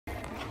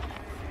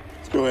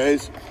Go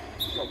A's.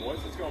 Let's go, boys.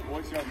 Let's go,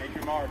 boys. Yo, make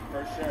your mark.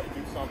 First shift.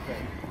 Do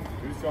something.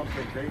 Do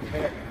something. Great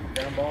hit.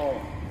 Down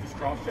ball. Just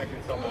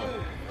cross-checking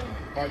someone.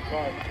 Hard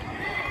cut.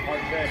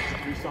 Hard pitch.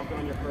 Just do something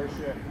on your first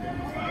shift.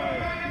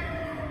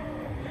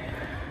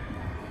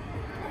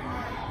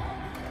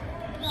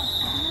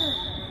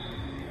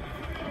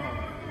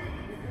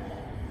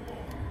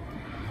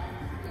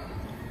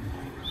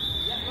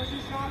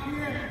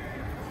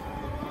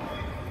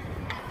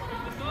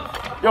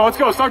 Yo, let's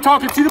go. Start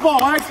talking. See the ball,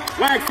 Wags.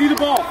 Wags, see the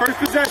ball. First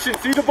possession.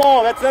 See the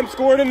ball. That's them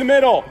scoring in the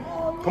middle.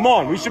 Come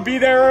on. We should be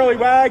there early,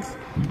 Wags.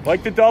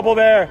 Like the double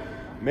there.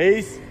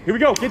 Mace. Here we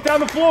go. Get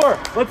down the floor.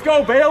 Let's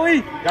go,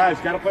 Bailey. Guys,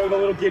 got to play with a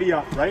little giddy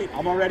up, right?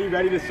 I'm already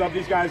ready to sub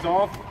these guys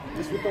off.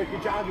 Just with like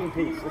your jogging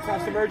pace. Let's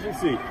have some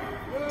urgency.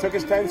 Took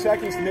us 10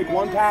 seconds to make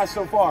one pass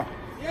so far.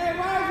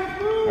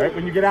 All right,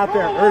 when you get out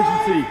there,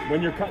 urgency.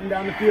 When you're cutting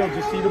down the field,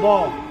 just see the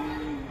ball.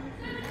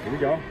 Here we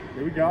go.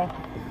 Here we go.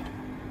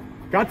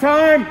 Got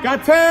time,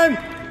 got 10.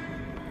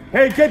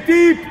 Hey, get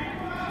deep.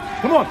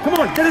 Come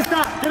on, get a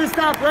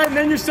stop, right? And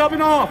then you're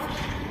subbing off.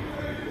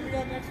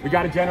 We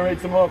got to generate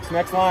some hooks.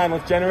 Next line,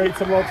 let's generate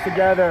some hooks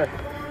together.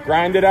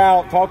 Grind it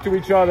out, talk to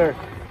each other.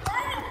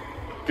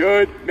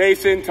 Good,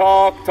 Mason,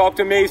 talk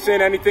to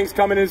Mason. Anything's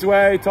coming his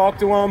way, talk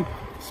to him.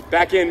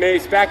 Back in,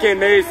 Mace,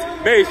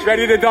 Mace,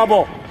 ready to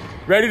double.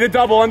 Ready to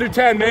double, under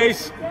 10,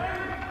 Mace.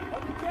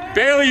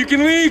 Bailey, you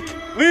can leak.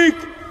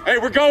 Hey,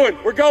 we're going,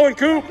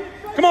 Coop.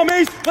 Come on,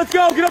 Mace, let's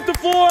go, get up the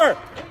floor.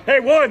 Hey,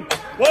 one.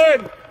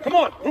 Come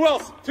on, who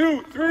else?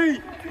 2, 3.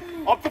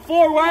 Up the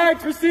floor,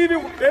 Wags, receive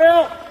it,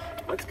 Dale.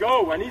 Let's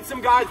go. I need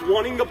some guys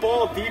wanting the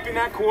ball deep in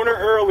that corner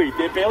early.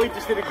 Bailey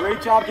just did a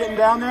great job getting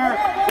down there.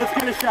 Let's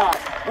get a shot.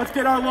 Let's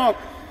get our look.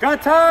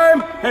 Got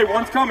time. Hey,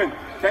 one's coming.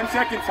 10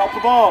 seconds, help the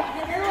ball.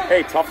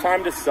 Hey, tough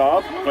time to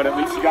sub, but at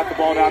least you got the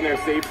ball down there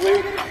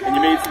safely, and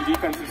you made some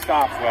defensive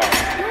stops well.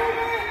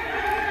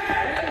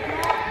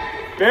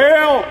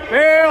 Bail,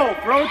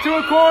 throw it to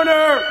a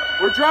corner.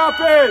 We're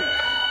dropping.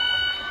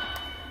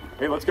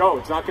 Hey, let's go.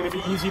 It's not going to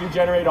be easy to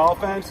generate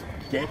offense.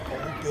 Get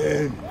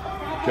open.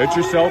 Get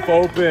yourself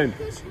open.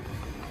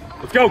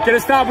 Let's go. Get a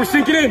stop. We're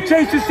sinking in.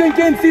 Chase, just sink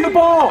in. See the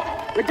ball.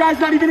 The guy's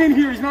not even in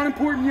here. He's not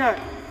important yet.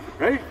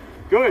 Right?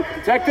 Good.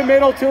 Protect the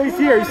middle till he's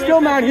here. He's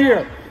still not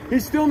here.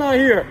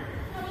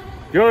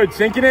 Good.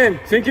 Sinking in.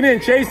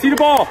 Chase, see the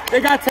ball. They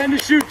got 10 to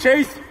shoot.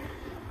 Chase.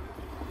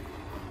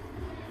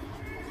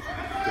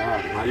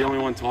 God, am I the only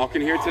one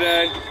talking here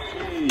today?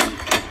 Jeez.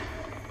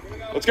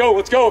 Let's go.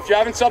 If you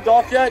haven't subbed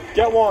off yet,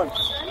 get one.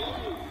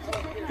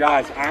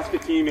 Guys, ask a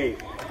teammate.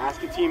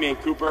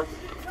 Cooper.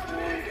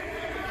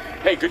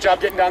 Hey, good job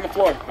getting down the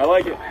floor. I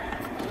like it.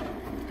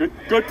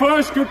 Good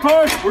push.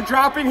 We're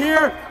dropping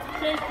here.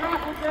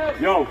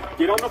 Yo,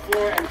 get on the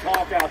floor and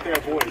talk out there,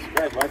 boys.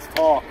 Red, let's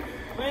talk.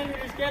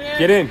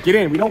 Get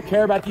in. We don't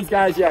care about these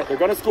guys yet. They're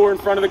going to score in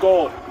front of the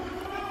goal.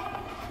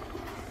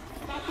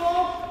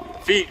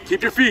 Feet,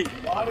 keep your feet.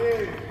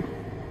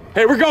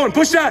 Hey, we're going.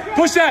 Push that.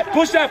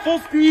 Full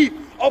speed.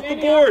 Up the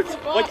boards.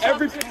 Like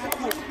every...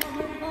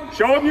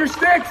 Show him your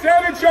stick,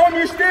 Seven. Show him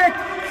your stick.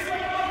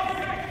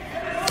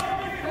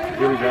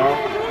 Here we go.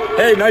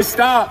 Hey, nice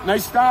stop.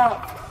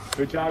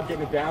 Good job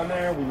getting it down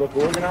there. We look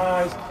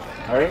organized.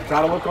 All right,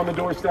 gotta look on the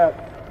doorstep.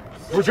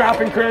 We're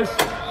dropping, Chris.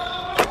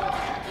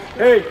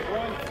 Hey,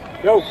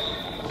 yo.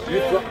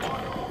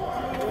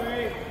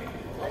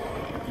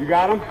 You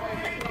got him?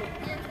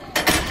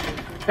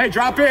 Hey,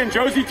 drop in.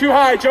 Josie too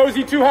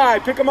high.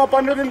 Pick him up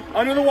under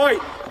the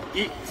white.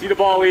 See the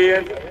ball,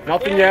 Ian.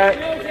 Nothing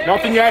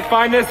yet.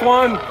 Find this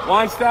one.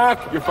 Line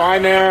stack. You're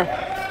fine there.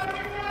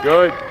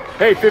 Good.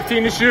 Hey,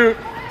 15 to shoot.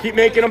 Keep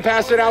making them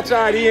pass it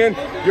outside, Ian.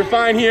 You're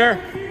fine here.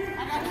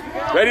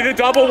 Ready to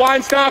double,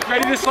 Weinstock.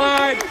 Ready to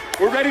slide.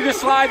 We're ready to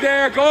slide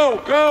there. Go.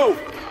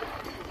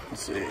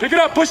 Pick it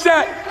up. Push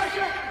that.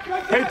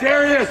 Hey,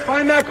 Darius,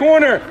 find that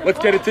corner. Let's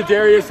get it to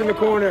Darius in the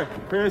corner.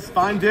 Chris,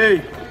 find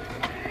D.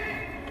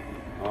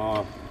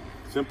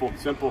 Simple.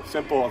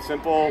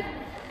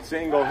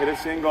 Single. Hit a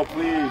single,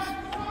 please.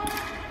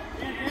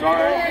 It's all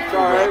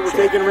right. We're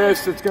taking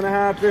risks. It's going to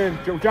happen.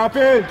 Drop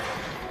in.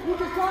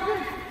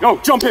 Go,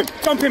 jump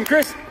him,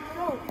 Chris.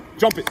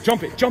 Jump it.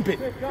 All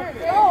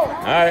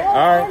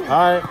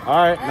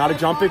right. Not a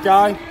jump it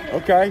guy?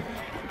 Okay.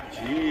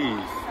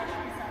 Jeez.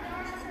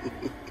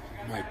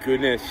 My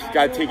goodness.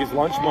 Got to take his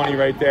lunch money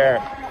right there.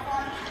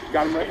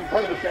 Got him right in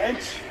front of the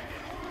bench.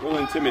 A little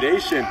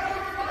intimidation.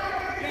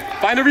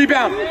 Find a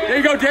rebound. There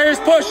you go, Darius.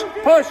 Push.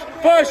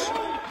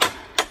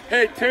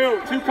 Hey,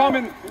 two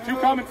coming,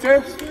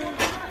 Tips.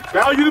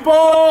 Value the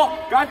ball.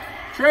 Got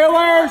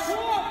trailers.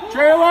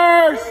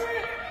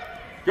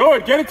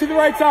 Good, get it to the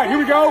right side. Here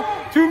we go.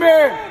 2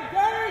 men.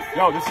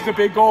 Yo, this is a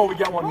big goal. We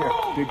get one here.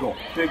 Big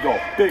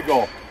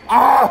goal.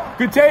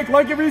 Good take.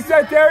 Like it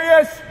reset,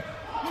 Darius.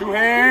 2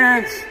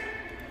 hands.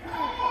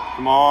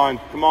 Come on.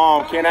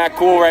 Can't act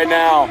cool right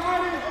now.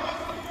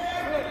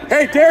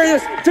 Hey,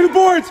 Darius, to the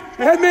boards.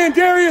 The headman,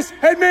 Darius,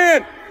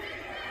 headman.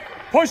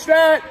 Push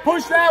that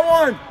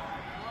one.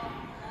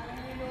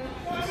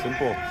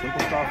 Simple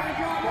stuff.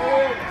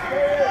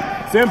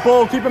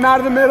 Simple, keep him out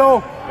of the middle.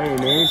 Hey,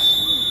 Mace.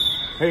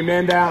 Hey,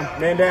 man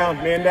down, man down,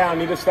 man down.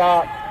 Need to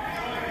stop.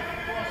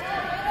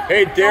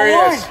 Hey,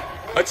 Darius,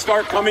 let's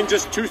start coming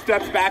just 2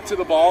 steps back to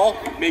the ball.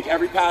 Make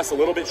every pass a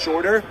little bit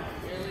shorter.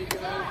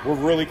 We're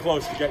really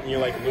close to getting you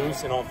like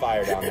loose and on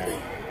fire down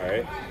there. All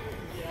right?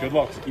 Good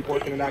looks. Keep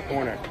working in that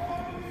corner.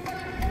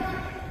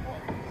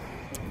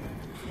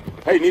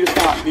 Hey, need to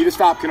stop. Need to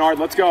stop, Kennard.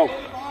 Let's go.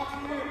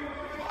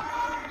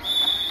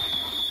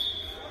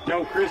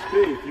 Yo, Chris P,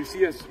 if you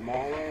see a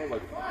smaller,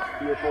 like,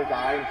 fearful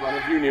guy in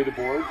front of you near the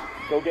board,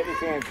 go get in his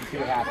hands and see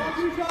what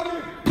happens.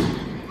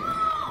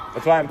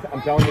 That's why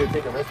I'm telling you to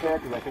take a risk there,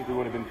 because I think we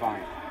would have been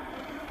fine.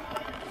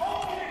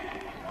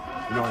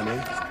 You know what I mean?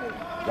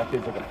 That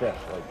kid's like a fish.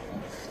 Like,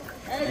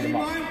 eat him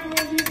up.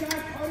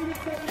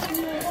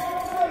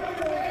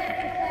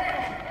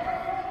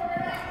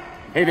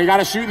 Hey, they got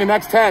to shoot in the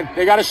next 10.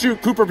 They got to shoot.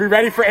 Cooper, be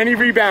ready for any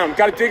rebound.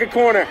 Got to take a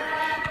corner.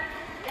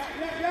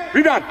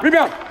 Rebound,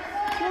 rebound.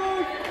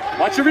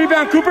 Watch your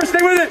rebound, Cooper.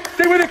 Stay with it.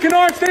 Stay with it,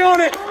 Kennard. Stay on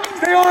it.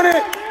 Stay on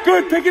it.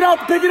 Good. Pick it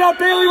up. Pick it up,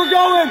 Bailey. We're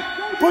going.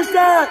 Push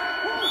that.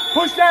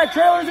 Push that.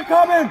 Trailers are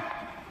coming.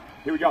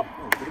 Here we go.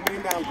 Get a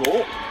rebound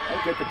goal.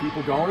 I'll get the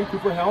people going.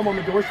 Cooper Helm on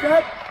the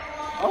doorstep.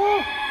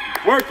 Oh,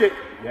 work it.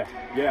 Yeah,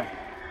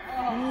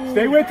 yeah.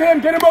 Stay with him.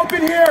 Get him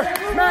open here.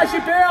 Smash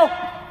it, Bale.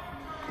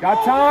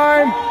 Got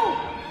time.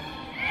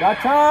 Got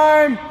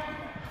time.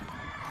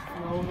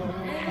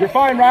 You're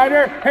fine,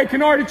 Ryder. Hey,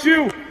 Kennard, it's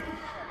you.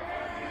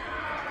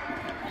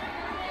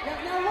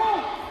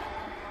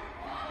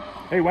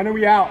 Hey, when are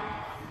we out?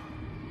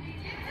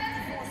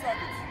 4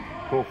 seconds.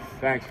 Cool,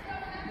 thanks.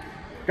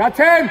 Got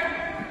 10.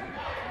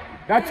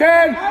 Got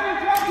 10.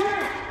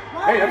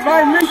 Hey, that's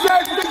fine.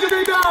 Reset. Take the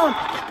rebound.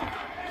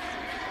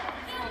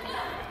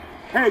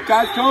 Hey,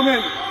 guys,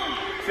 coming.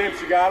 Sims,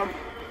 you got him.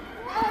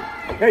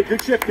 Hey,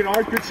 good shift,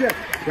 Kennard. Good shift.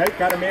 Right,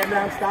 got a man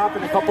down stop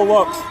and a couple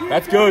looks.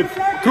 That's good.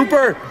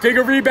 Cooper, dig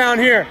a rebound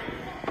here.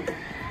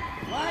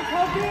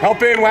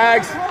 Help in,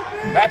 Wags.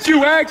 That's you,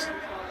 Wags.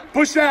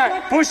 Push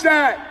that. Push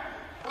that.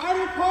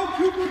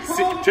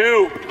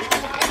 2.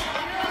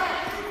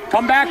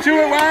 Come back to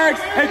it, Wags.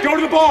 Hey, go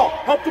to the ball.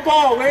 Help the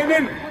ball,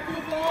 Landon.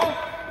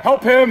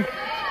 Help him.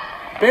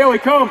 Bailey,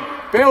 come.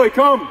 Bailey,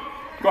 come.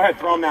 Go ahead,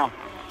 throw him now.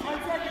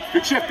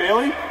 Good shift,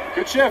 Bailey.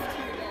 Good shift.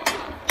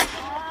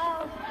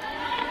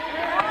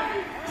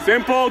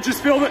 Simple,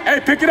 just fill it. Hey,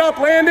 pick it up,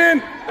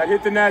 Landon. That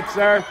hit the net,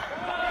 sir.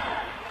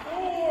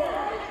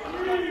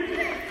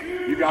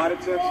 You got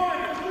it,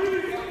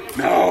 Sims?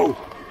 No.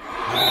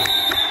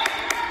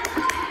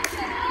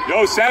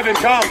 Yo, 7,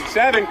 come.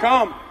 7,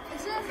 come.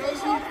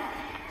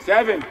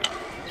 7.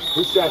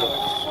 Who's 7?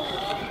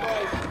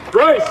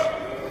 Bryce.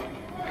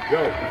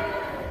 Yo.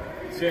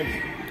 Sims,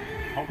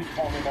 help me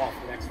call him off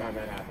the next time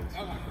that happens.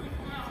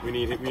 We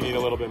need a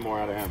little bit more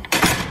out of him.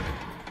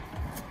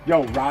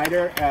 Yo,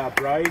 Ryder,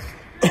 Bryce,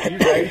 are you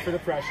ready for the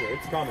pressure?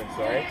 It's coming,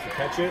 so, right? So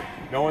catch it,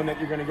 knowing that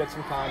you're going to get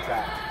some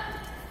contact.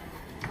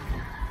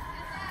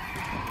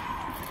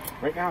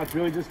 Right now, it's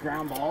really just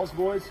ground balls,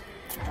 boys.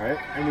 All right,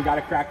 and we got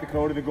to crack the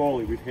code of the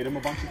goalie. We've hit him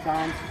a bunch of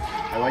times.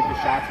 I like the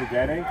shots we're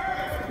getting.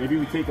 Maybe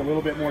we take a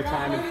little bit more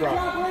time in front.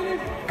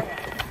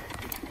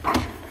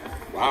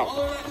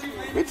 Wow,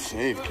 good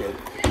save, kid.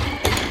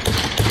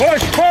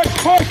 Push, push,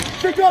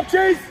 push! Pick up,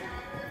 Chase!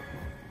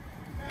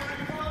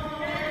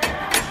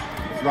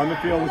 Let's run the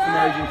field with some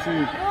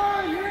urgency.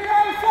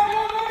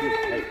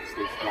 Hey,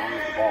 stay strong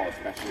with the ball,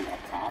 especially up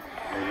top.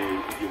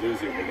 And if you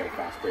lose it, they get a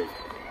fast break.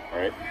 All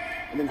right?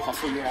 And then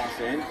hustle your ass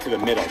in to the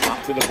middle,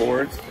 not to the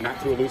boards, not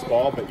to a loose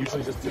ball, but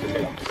usually just to the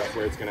middle, because that's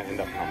where it's going to end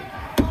up coming.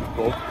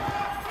 Cool.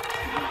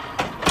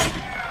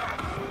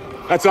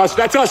 That's us.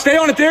 That's us. Stay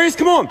on it, Darius.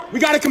 Come on. We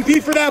got to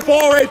compete for that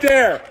ball right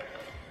there.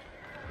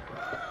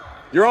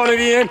 You're on it,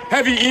 Ian.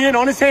 Heavy, Ian,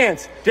 on his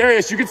hands.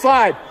 Darius, you can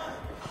slide.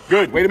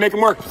 Good. Way to make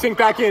him work. Sink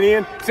back in,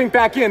 Ian. Sink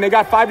back in. They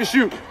got 5 to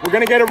shoot. We're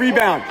going to get a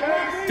rebound.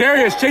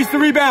 Darius, chase the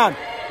rebound.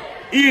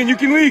 Ian, you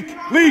can leak.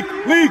 Leak.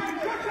 Leak.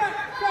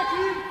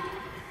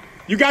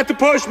 You got the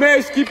push,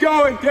 Mace. Keep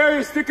going.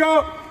 Darius, stick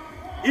up.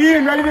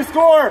 Ian, ready to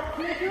score.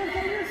 This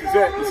is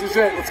it. This is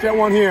it. Let's get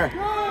one here.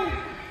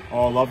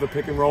 Oh, love the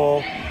pick and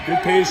roll. Good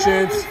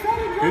patience.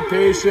 Good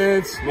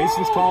patience.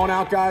 Mason's calling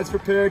out guys for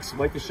picks.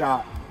 Like the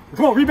shot.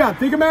 Come on, rebound.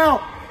 Dig him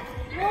out.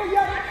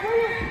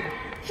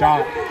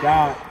 Shot,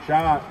 shot,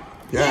 shot.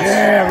 Yes.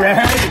 Yeah,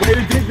 Red. Way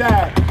to dig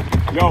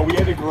that. Yo, we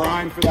had to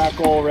grind for that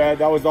goal, Red.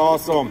 That was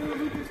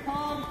awesome.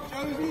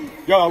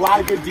 Yo, a lot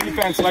of good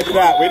defense like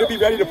that. Way to be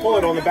ready to pull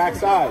it on the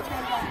backside.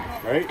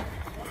 Right?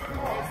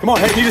 Come on,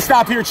 hey, need to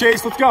stop here,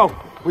 Chase. Let's go.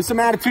 With some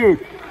attitude.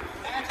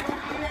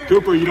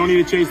 Cooper, you don't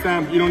need to chase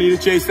them. You don't need to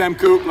chase them,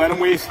 Coop. Let them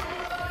waste.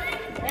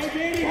 Hey,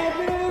 Danny, help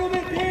me a little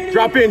bit, Danny.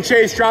 Drop in,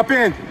 Chase. Drop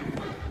in.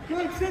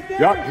 Good, sit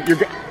there. Yep, you're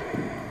good.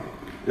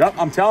 Yep,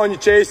 I'm telling you,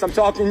 Chase. I'm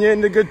talking you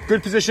into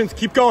good positions.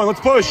 Keep going. Let's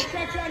push.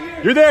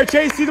 You're there,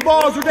 Chase. See the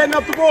balls. We're getting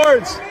up the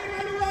boards.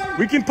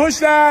 We can push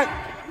that.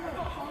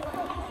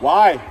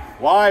 Why?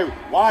 Why?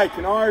 Why,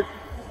 Kennard?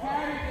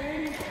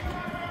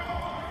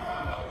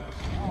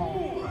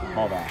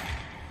 Call that.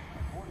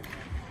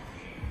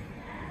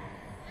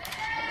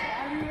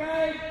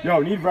 Yo,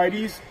 need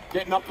righties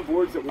getting up the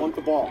boards that want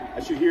the ball.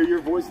 I should hear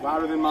your voice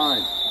louder than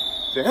mine.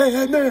 Say, hey,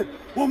 head man,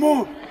 one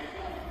more.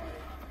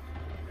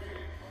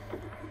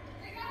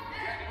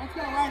 Let's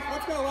go, Rice.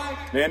 Let's go,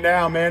 Rice. Man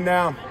down, man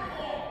down.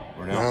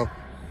 Or no?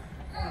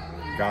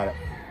 Got it.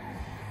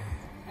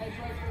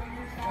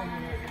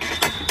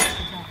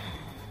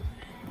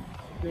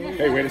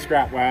 Hey, way to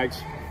scrap,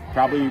 Wags.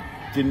 Probably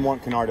didn't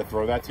want Kennard to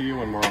throw that to you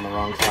when we're on the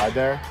wrong side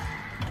there.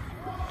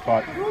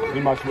 But he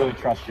must really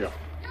trust you.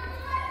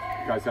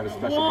 You guys have a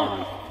special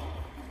bond.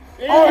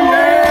 Oh,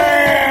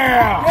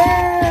 yeah!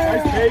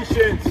 Nice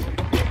patience.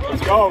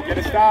 Let's go. Get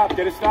a stop.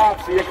 Get a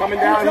stop. See you coming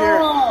down here.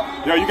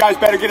 Yo, you guys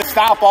better get a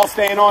stop all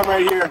staying on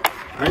right here.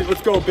 All right,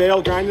 let's go,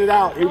 Bale. Grind it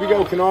out. Here we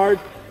go, Kennard.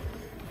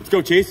 Let's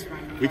go, Chase.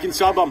 We can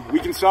sub them. We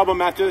can sub them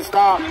after the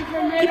stop.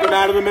 Keep them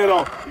out of the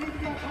middle.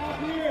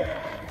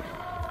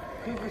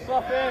 Keep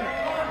yourself in.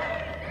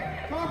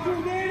 Talk to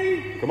him,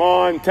 Danny. Come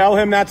on. Tell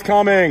him that's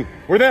coming.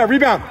 We're there.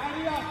 Rebound.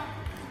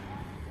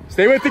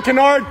 Stay with the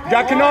Kennard.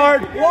 Got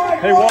Kennard.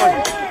 Hey,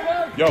 one.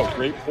 Yo,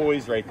 great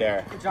poise right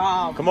there. Good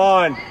job. Come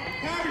on.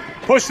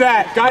 Push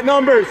that. Got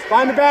numbers.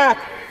 Find the back.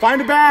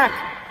 Find the back.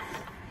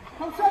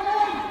 Come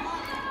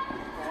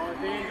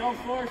on, Dean. Don't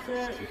force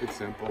it. Keep it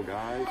simple,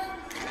 guys.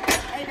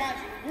 Hey, guys.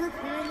 We're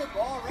clearing the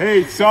ball. Right?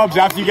 Hey, subs,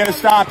 after you get a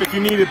stop if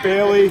you need it,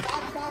 Bailey.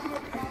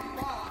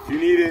 If you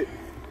need it.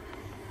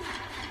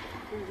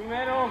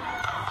 Middle.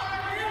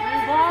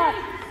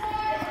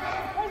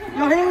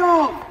 Yo,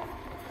 hero.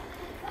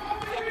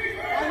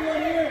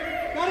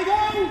 Gotta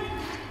go!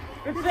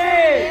 Good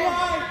save!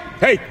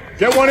 Hey,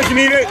 get one if you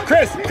need it.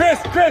 Chris,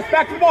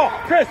 back to the ball.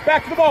 Chris,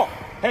 back to the ball.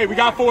 Hey, we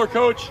got 4,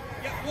 coach.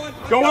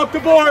 Go up the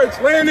boards.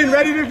 Landon,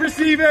 ready to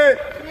receive it.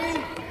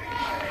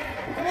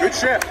 Good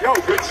shift. Yo,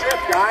 good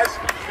shift, guys.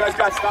 You guys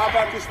got stop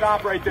after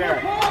stop right there.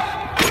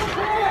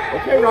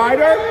 Okay,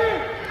 Ryder.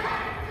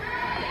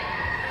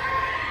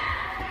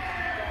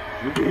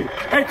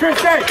 Hey, Chris,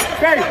 stay.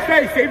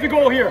 Save the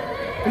goal here.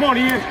 Come on,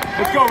 Ian.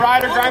 Let's go,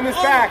 Ryder. Grind this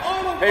back.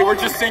 Hey, we're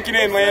just sinking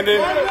in,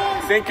 Landon.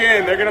 Sink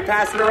in. They're going to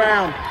pass it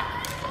around.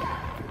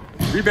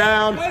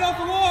 Rebound. Right off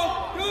the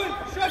wall. Good.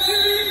 Shut your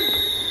knee.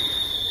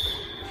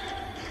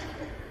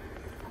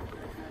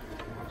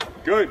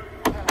 Good.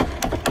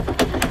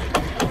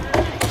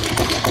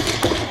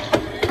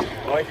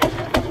 Like it.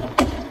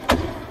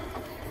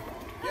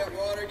 Get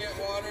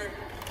water.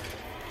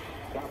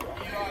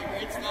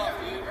 Great stuff,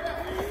 dude.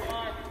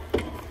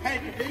 Hey,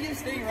 the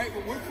biggest thing, right,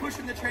 when we're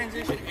pushing the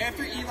transition,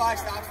 after Eli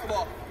stops the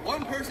ball,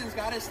 one person's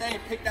got to stay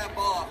and pick that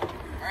ball up,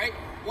 all right?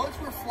 Once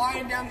we're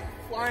flying down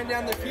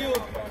the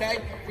field, okay,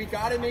 we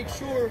got to make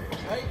sure,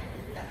 right,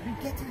 that we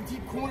get to the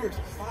deep corners.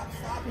 Stop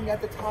stopping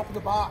at the top of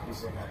the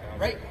box,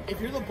 right? If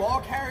you're the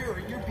ball carrier or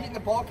you're beating the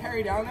ball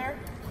carrier down there,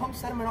 come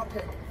set him an up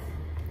pick,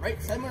 right?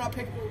 Set him an up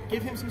pick,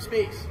 give him some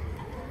space,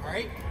 all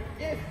right?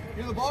 If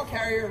you're the ball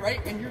carrier,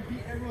 right, and you're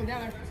beating everyone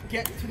down there,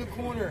 get to the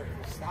corner.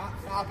 Stop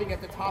stopping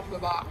at the top of the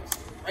box.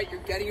 Right,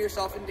 you're getting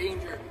yourself in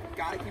danger.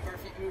 Gotta keep our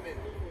feet moving.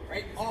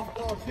 Right, off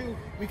ball too,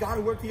 we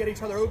gotta work to get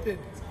each other open.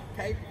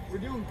 Okay, we're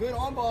doing good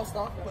on ball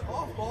stuff, but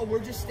off ball, we're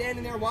just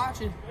standing there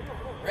watching.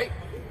 Right,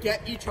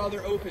 get each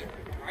other open.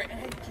 All right, and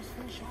hey, just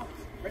finish shots.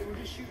 Right, we're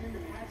just shooting in the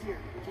pads here.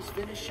 Just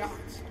finish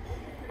shots.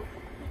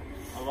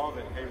 I love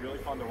it. Hey, really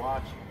fun to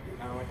watch.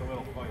 Kind of like a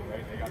little fight,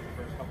 right? They got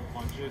the first couple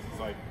punches. It's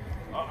like,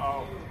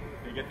 uh-oh.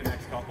 They get the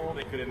next couple.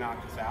 They could have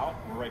knocked us out.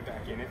 We're right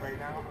back in it right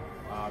now.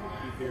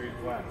 Key periods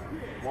left.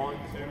 1,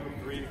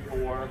 2, 3,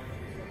 4,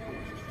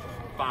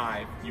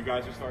 5. You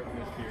guys are starting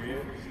this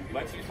period.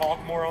 Let's talk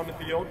more on the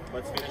field.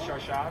 Let's finish our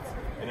shots.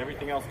 And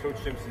everything else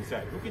Coach Simpson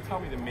said. Who can tell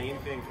me the main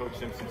thing Coach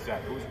Simpson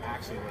said? Who's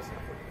actually listening?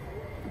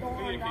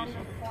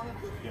 Communication.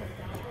 Yeah.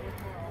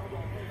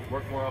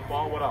 Work more up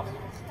ball. What else?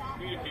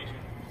 Communication.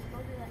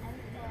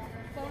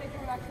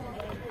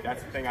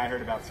 That's the thing I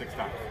heard about 6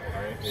 times.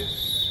 All right,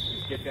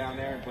 is get down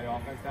there and play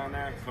offense down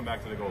there. Come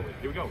back to the goalie.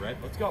 Here we go, Red.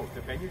 Let's go.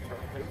 Defend your turn.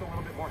 Play with a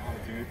little bit more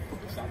attitude.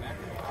 Stop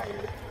acting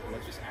tired.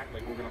 Let's just act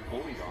like we're gonna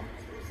bully them,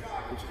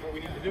 which is what we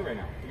need to do right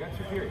now. We got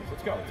 2 periods.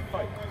 Let's go. It's a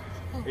fight.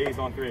 A's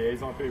on 3.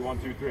 A's on 3. 1,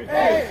 2, 3.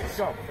 Hey, let's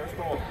go. First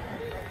goal.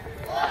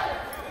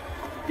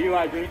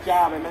 Eli, great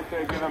job. I meant to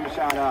give him a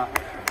shout out.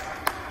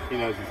 He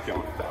knows he's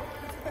killing it though.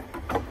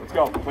 Let's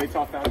go. Play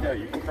tough out there.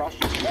 You can cross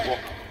your people.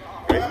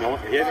 Wait, no,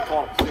 he had to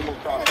call it single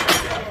cross.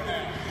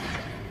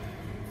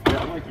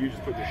 Yeah, unlike you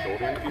just put your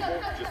shoulder in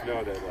people, just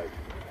know that like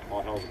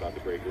all hell's about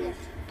to break loose.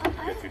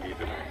 Get too deep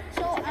in there.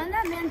 So on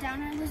that man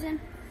down I was in,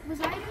 was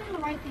I doing the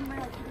right thing by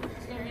like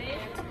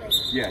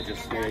yeah,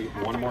 just stay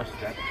one more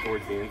step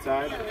towards the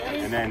inside,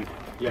 and then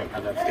yeah,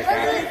 have that stick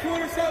out.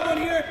 Corner, someone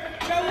here.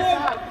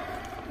 Someone.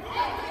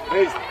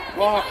 Please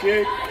block,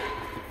 Jake.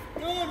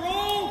 Good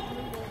roll.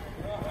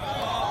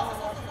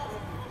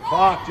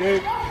 Block,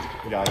 Jake.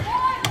 You got it.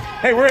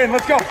 Hey, we're in.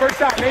 Let's go. First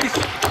shot, Mace.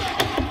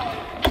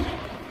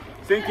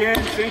 Sink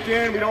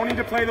in. We don't need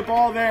to play the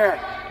ball there.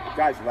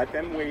 Guys, let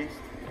them waste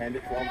 10 to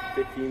 12,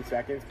 15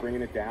 seconds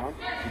bringing it down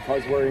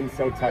because we're in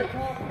so tight.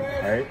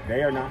 All right?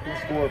 They are not going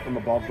to score from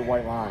above the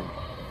white line.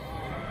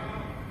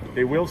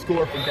 They will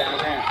score from down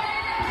there.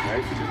 All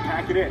right? So just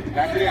pack it in.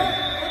 Pack it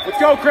in. Let's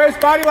go, Chris.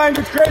 Body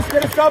language, Chris.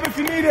 Get a sub if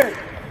you need it.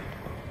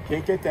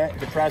 Can't get that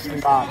depressed in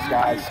box,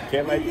 guys.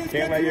 Can't let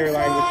your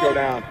language go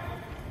down.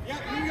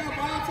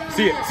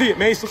 See it,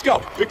 Mace. Let's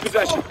go. Big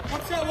possession.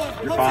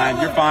 You're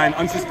fine,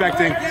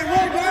 unsuspecting.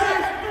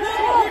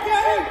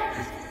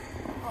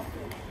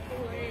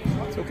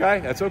 That's okay,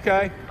 that's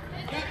okay.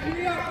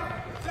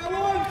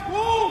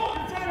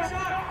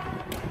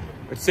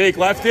 Let's take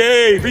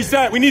lefty.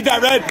 Reset. We need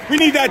that, Red. We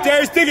need that,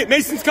 Darius. Dig it.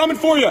 Mason's coming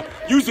for you.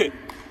 Use it.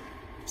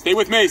 Stay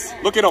with Mace.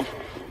 Look at him.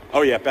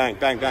 Oh, yeah. Bang,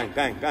 bang, bang,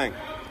 bang, bang.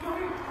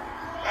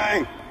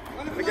 Bang.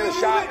 Can I get a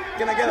shot?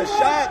 Can I get a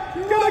shot?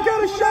 Can I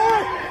get a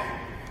shot?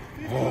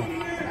 Oh.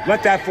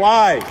 Let that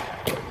fly.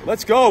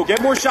 Let's go.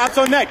 Get more shots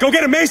on net. Go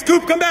get him, Mace.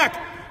 Coop, come back.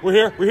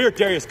 We're here,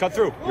 Darius. Cut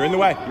through. You're in the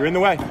way. You're in the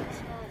way.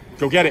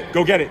 Go get it.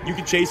 Go get it. You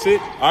can chase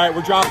it. All right,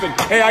 we're dropping.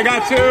 Hey, I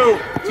got two.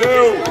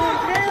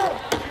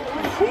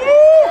 Woo!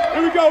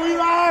 Here we go,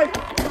 Eli.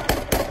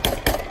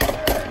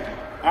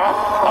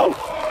 Oh!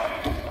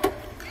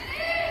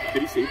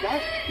 Did he see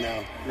that?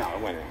 No,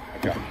 it went in.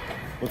 Okay.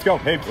 Let's go.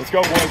 Hey, let's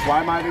go, boys. Why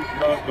am I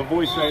the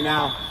voice right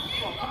now?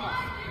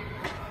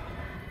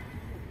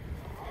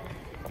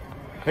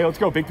 Hey, let's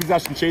go. Big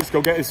possession, Chase.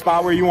 Go get a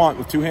spot where you want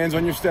with 2 hands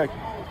on your stick.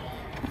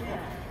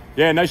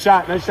 Yeah, nice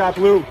shot,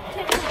 Blue.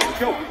 Let's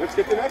go. Let's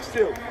get the next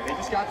 2. They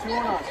just got 2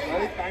 on us.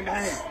 Ready? Bang,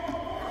 bang.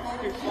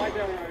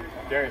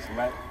 Darius,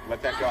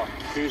 let that go.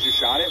 As soon as you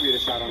shot it, we had a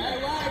shot on that.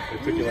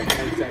 It took you like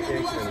 10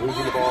 seconds, and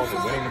losing the ball,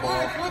 and winning the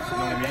ball. You know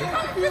what I mean?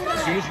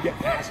 As soon as you get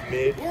past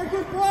mid. Work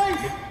with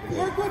Bryce!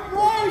 Work with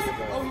Bryce!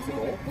 Oh, he's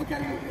over. Look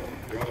at him.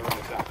 You're on the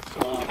wrong side. So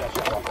you get that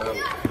shot off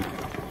early.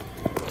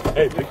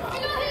 Hey,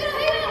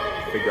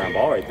 big ground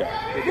ball right there.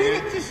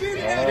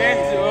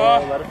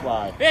 Oh, let it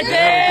fly.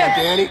 Yeah,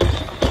 Danny.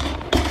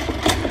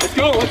 Let's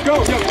go.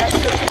 Yo, that's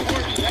it.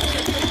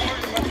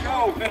 Let's go.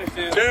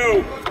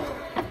 2.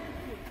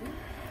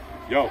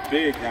 Yo,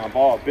 big ground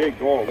ball, big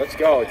goal. Let's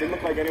go. It didn't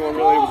look like anyone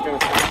really was going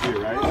to stop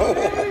you, right?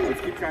 Let's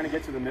keep trying to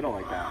get to the middle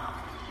like that.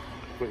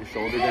 Put your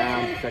shoulder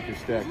down, check your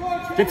stick.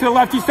 Get to the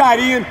lefty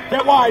side, Ian.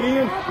 Get wide,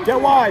 Ian. Get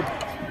wide.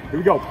 Here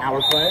we go.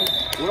 Power play.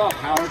 What up,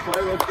 power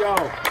play? Let's go.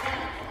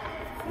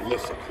 You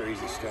missed a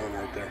crazy stone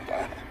right there.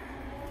 Wow.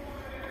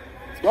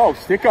 Let's go.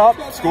 Stick up.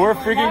 Score a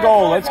freaking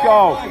goal. Let's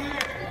go.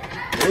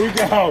 Here we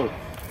go.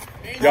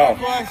 Yo.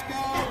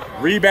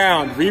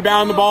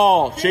 Rebound the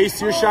ball.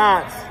 Chase your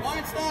shots.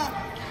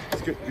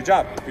 Good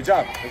job.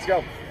 Let's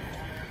go.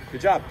 Good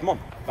job. Come on.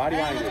 Body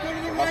language.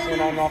 We're hustling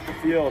on and off the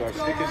field. Our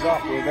stick is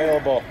up. We're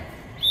available.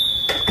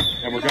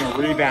 And we're going to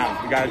rebound.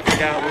 We got to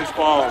take out loose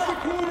balls.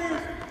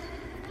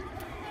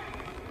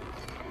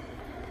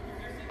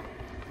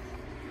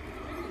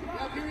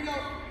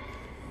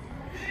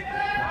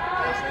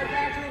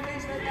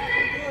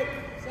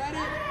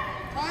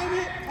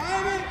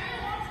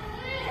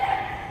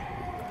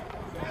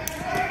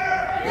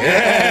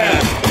 Yeah.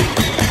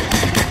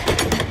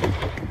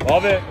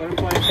 Love it. When the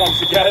plan comes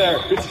together.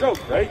 Good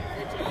stroke, right?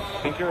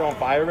 I think you're on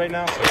fire right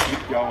now, so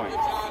keep going.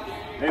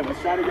 Hey, let's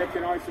try to get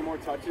Kennard some more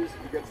touches.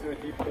 He gets in the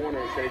deep corner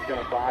and says he's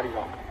going to body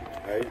them.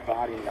 Right? He's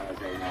bodying guys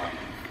right now.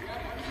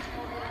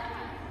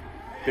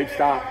 Big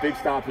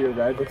stop here,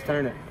 Red. Let's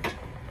turn it.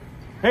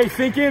 Hey,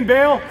 sink in,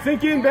 Bale.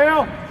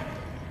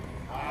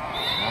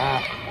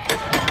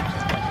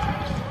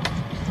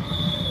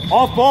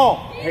 Off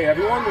ball. Hey,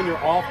 everyone, when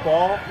you're off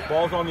ball,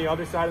 ball's on the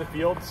other side of the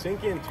field,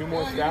 sink in 2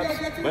 more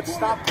steps. Let's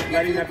stop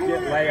letting them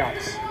get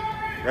layups.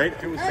 Right?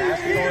 If it was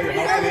basketball, you're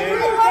helping in,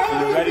 and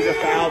you're ready to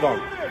foul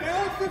them.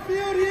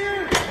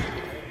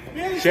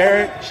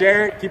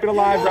 Share it. Keep it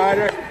alive,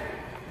 Ryder.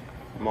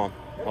 Come on.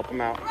 Help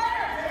them out.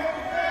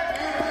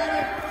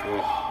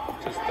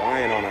 Just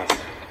dying on us.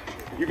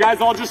 You guys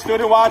all just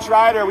stood and watched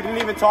Ryder. We didn't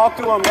even talk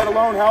to him, let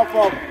alone help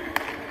him.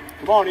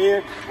 Come on,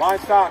 Ian. Line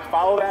stock.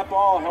 Follow that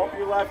ball. Help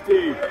your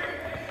lefty.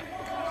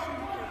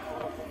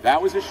 That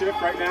was a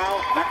shift right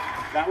now.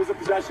 That was a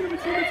possession of a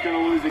team that's going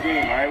to lose the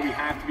game, all right? We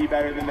have to be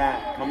better than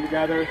that. Come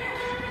together.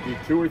 Need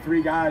 2 or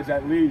 3 guys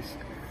at least.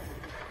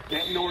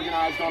 Getting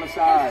organized on a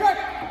side.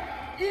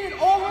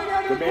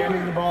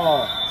 Demanding the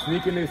ball.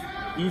 Sneaking this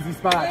easy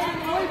spot.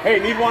 Hey,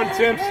 need one,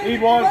 Timps.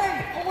 Need one.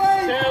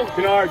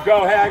 Kennard,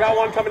 go. Hey, I got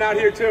one coming out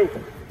here too.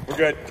 We're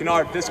good.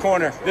 Kennard, this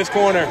corner.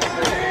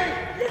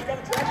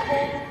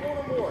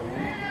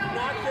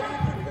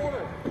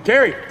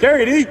 Carry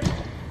it, E.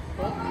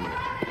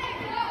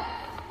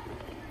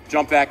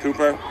 Jump that,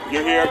 Cooper.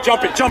 You're here.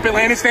 Jump it,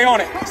 Landon. Stay on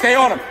him.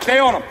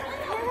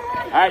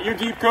 All right, you're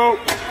deep, Coop.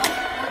 Win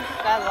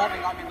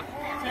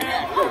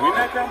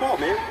that ground ball,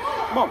 man.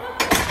 Come on.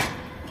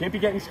 Can't be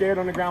getting scared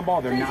on the ground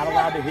ball. They're not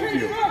allowed to hit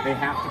you. They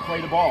have to play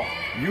the ball.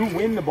 You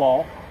win the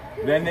ball,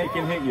 then they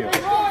can hit you. All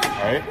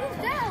right?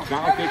 It's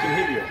not like they can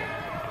hit you.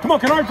 Come on,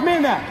 Kennard,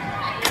 command that.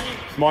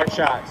 Smart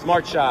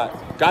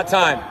shot. Got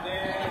time.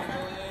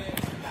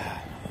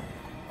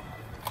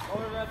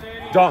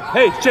 Jump.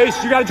 Hey,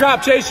 Chase, you got to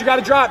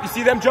drop. You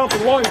see them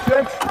jumping long,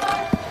 Tim?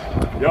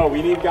 Yo,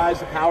 we need guys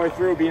to power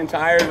through, being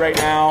tired right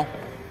now.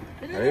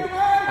 Right?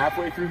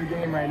 Halfway through the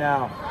game right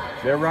now.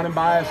 They're running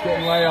by us,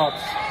 getting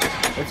layups.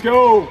 Let's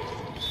go.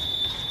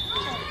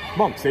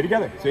 Come on, stay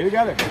together. Stay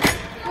together.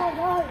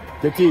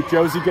 Get deep,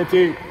 Josie. Get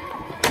deep.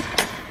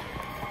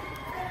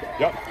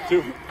 Yep,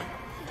 2.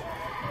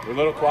 We're a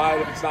little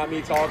quiet if it's not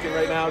me talking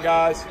right now,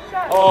 guys.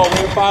 Oh, we're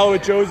gonna follow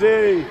it,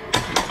 Josie.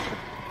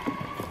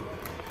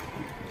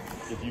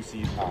 If you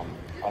see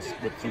us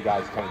with 2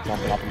 guys kind of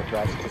jumping up in the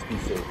press, just be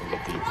safe and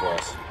get deep for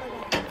us.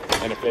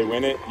 And if they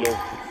win it,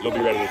 you'll be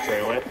ready to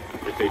trail it.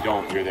 If they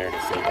don't, you're there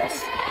to save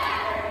us.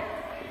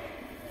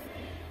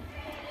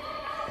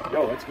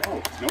 Yo, let's go.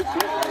 No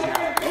quit right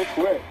now. No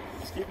quit.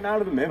 Just keep them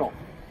out of the middle.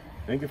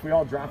 I think if we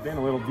all drop in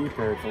a little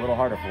deeper, it's a little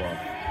harder for them.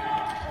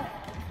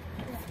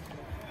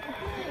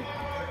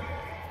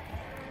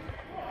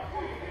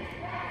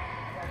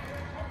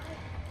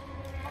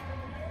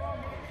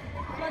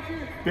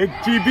 Big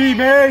GB,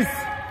 Mace.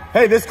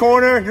 Hey, this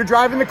corner. You're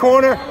driving the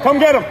corner. Come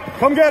get him.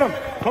 Come get him.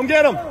 Come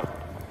get him.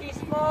 He's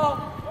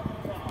small.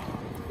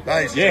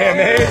 Nice. Yeah,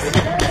 Mace.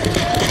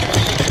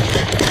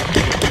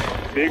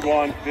 Big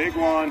one. Big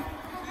one.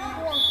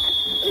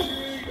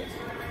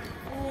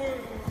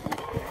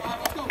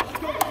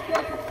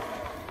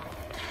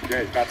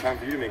 Okay, it's about time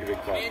for you to make a big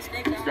play.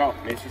 Let's go.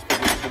 Mace just put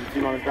the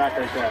team on his back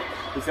right there.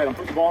 He said, I'm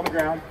putting the ball on the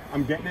ground.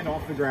 I'm getting it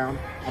off the ground.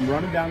 I'm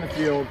running down the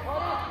field.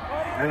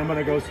 And I'm going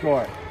to go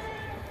score.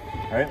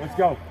 All right, let's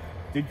go.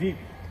 Dig deep.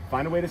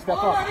 Find a way to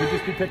step up. Could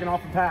just be picking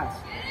off the pass.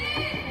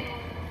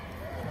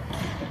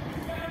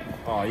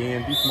 Oh,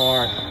 Ian, be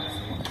smart.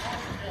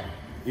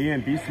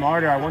 Ian, be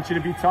smarter. I want you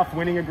to be tough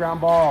winning a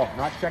ground ball,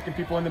 not checking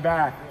people in the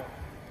back.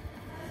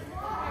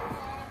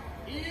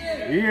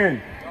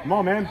 Ian, come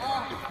on, man.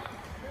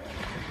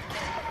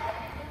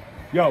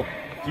 Yo,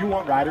 do you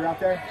want Ryder out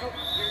there?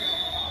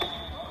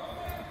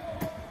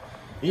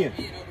 Ian.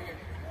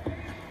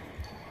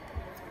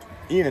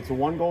 Ian, it's a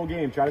 1-goal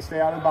game. Try to stay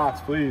out of the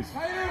box, please.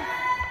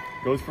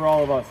 Goes for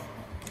all of us.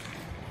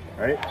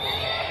 All right?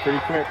 Pretty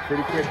quick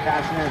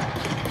passing in.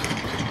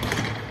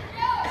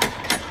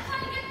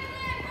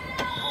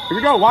 Here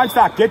we go,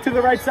 Weinstock. Get to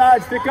the right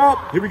side. Stick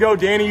up. Here we go,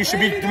 Danny. You should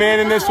be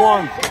demanding this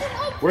one.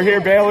 We're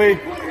here, Bailey.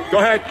 Go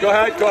ahead, go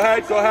ahead, go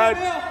ahead, go ahead.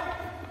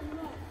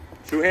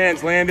 2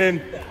 hands,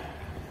 Landon.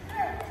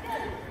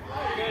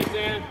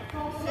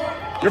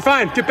 You're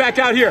fine. Get back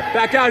out here.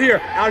 Back out here.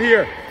 Out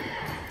here.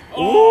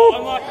 Oh,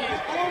 unlucky.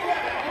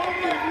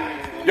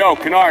 Yo,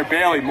 Kennard,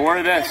 Bailey, more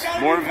of this.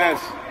 More of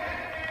this.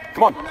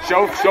 Come on,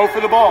 show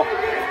for the ball.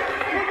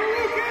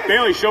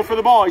 Bailey, show for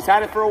the ball. He's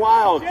had it for a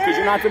while because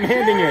you're not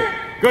demanding it.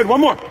 Good,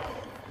 one more.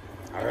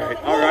 All right,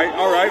 all right,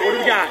 all right. What do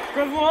we got?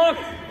 Good luck.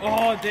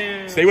 Oh,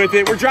 damn. Stay with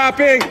it. We're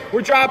dropping.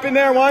 We're dropping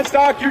there.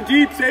 Weinstock, you're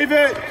deep. Save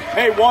it.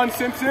 Hey, 1,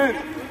 Simpson.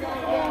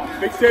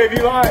 Big save,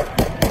 Eli.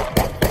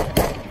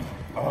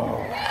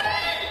 Oh.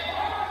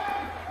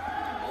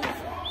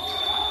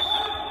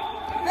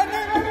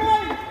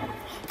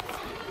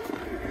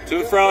 To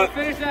the front.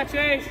 Finish that,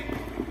 Chase.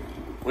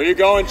 Where you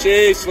going,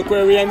 Chase? Look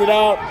where we ended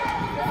up.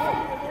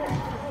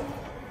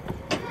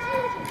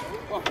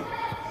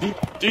 Deep,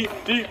 deep,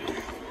 deep.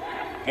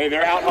 Hey,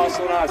 they're out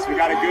hustling us. We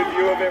got a good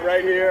view of it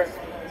right here.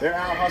 They're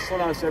out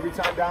hustling us every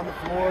time down the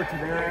floor to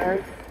their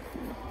end.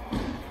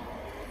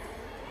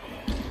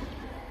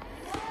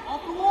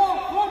 Off the wall.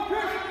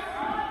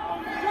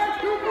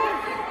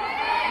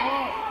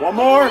 One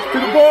more. To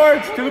the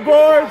boards. To the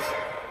boards.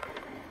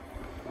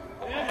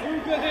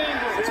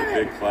 That's a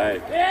big play.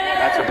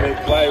 That's a big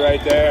play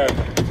right there.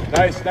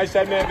 Nice. Nice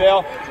head man,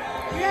 Dale.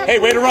 Hey,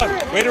 way to run.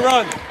 Way to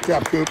run. Good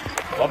job, Coop.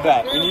 Love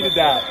that. We needed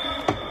that.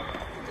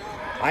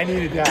 I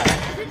needed that.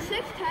 Is it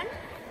 6, 10?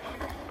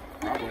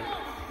 Probably.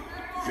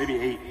 Maybe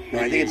 8. No,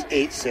 I think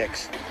it's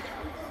 8-6.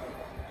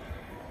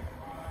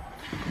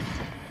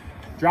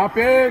 Drop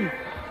in.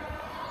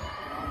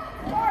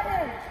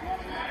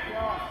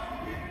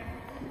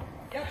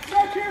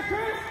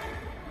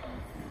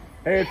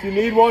 Hey, if you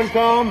need one,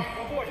 come.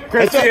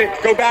 Chris,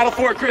 go battle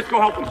for it. Chris, go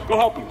help him. Go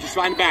help him. Just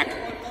find the back.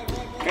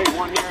 Hey,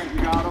 one here.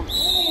 You got him.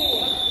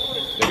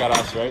 They got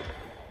us, right?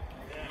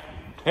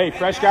 Hey,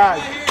 fresh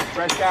guys.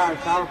 Fresh guys.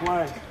 Power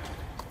play.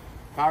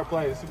 Power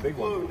play. This is a big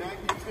one.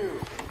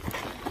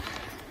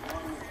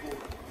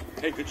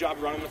 Hey, good job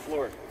running the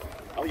floor.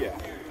 Oh, yeah.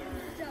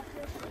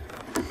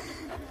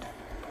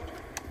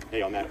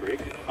 Hey, on that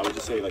break, I would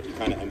just say, like, you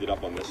kind of ended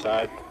up on this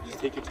side. Just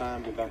take your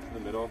time, get back to the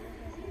middle.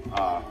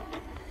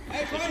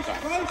 Take your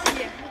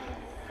time.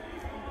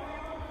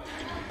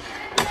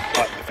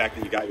 But the fact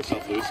that you got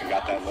yourself loose and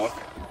got that look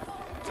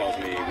tells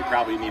me we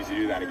probably need to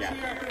do that again.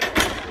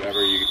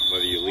 Whether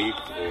you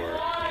leaped or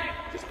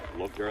just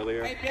looked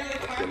earlier, let's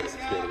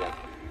do it again.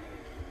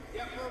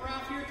 Yep, for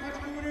Ralph here.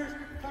 Touch corners.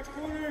 Touch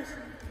corners.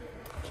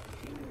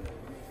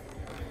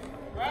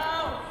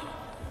 Ralph.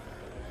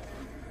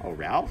 Oh,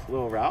 Ralph?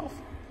 Little Ralph?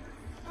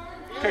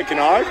 Okay,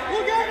 Kennard.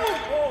 Look at him.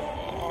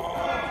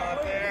 Oh,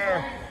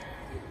 there.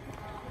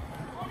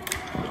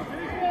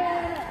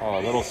 Oh,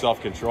 a little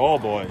self-control,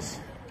 boys.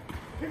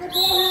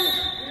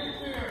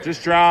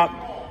 Just drop.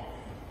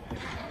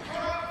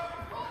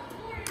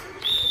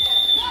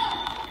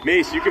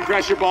 Mace, you can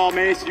press your ball,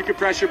 Mace. You can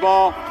press your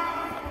ball.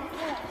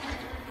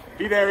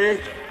 Be there, Ian.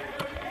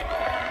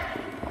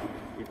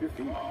 Keep your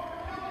feet.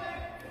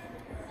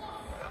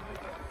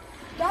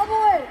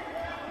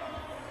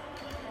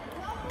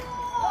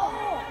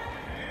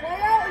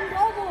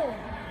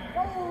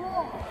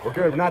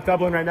 We're good. We're not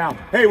doubling right now.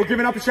 Hey, we're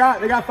giving up a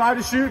shot. They got 5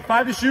 to shoot.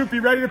 5 to shoot. Be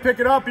ready to pick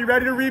it up. Be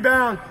ready to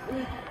rebound.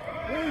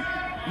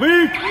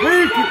 Leak,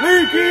 Ian.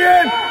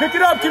 Pick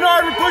it up,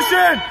 Kennard. We're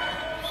pushing.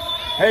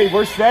 Hey,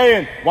 we're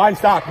staying. Wine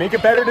stop. Make a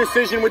better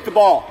decision with the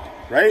ball,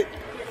 right?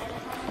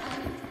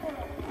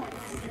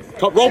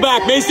 Roll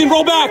back, Mason,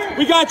 roll back.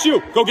 We got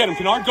you. Go get him,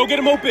 Kennard. Go get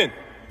him open.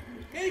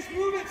 Mason,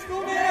 move it,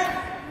 school man.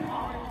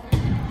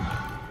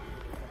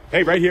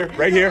 Hey, right here.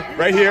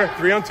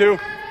 3-on-2.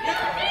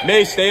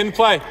 Mace, stay in the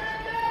play.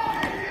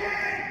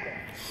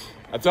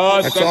 That's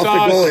us. That's us.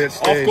 off the goalie. It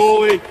stays. Off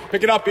goalie.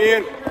 Pick it up,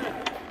 Ian.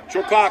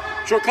 Short clock.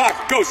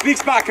 Go, sneak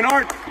spot,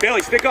 Kennard.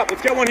 Bailey, stick up.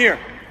 Let's get one here.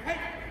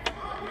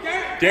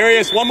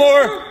 Darius, one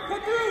more.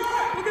 Cut through.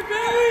 Look at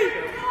Bailey.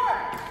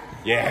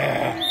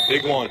 Yeah,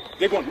 big one.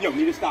 Yo,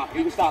 need to stop,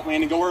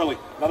 Landon. Go early.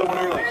 Another one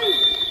early.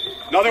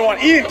 Another one.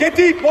 Ian, get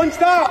deep. One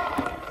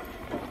stop.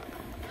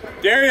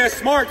 Darius,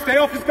 smart. Stay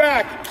off his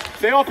back.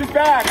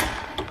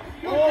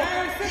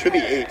 Should be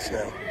 8s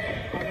now.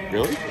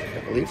 Really?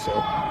 I believe so.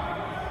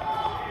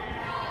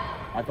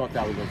 I thought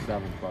that was a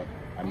 7, but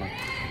I might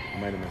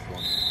have missed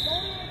one.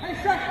 Hey,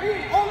 Shaq,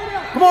 Ian, hold it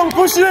up. Come on, we're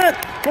pushing it.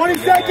 20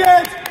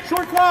 seconds.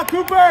 Short clock,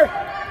 Cooper.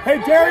 Hey,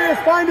 Darius,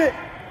 find it.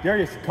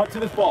 Darius, cut to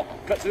this ball.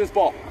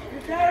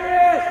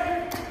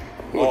 Darius.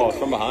 Oh, it's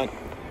from behind.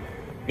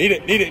 Need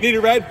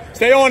it, Red.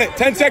 Stay on it.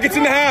 10 seconds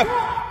in the half.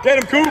 Get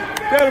him, Coop. Good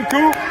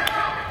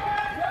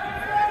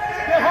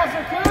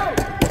hustle, too.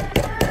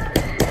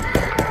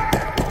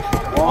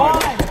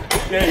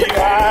 Yeah, yeah.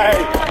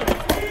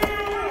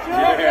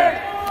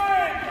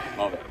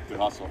 Love it. Good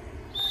hustle.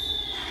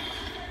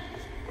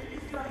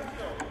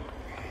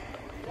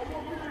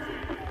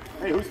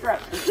 Hey, who's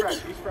fresh?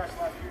 Who's fresh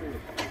last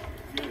period?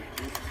 Good.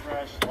 Juice is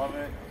fresh. Love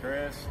it.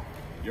 Chris,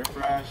 you're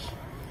fresh.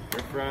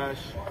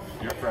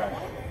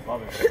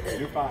 Love it.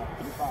 You're 5.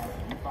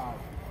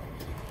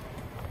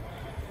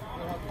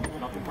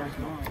 Nothing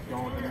personal.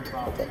 Going with your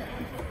 5.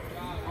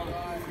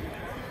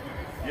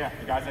 Yeah,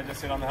 the guys that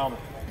just sit on the helmet.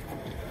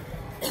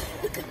 Is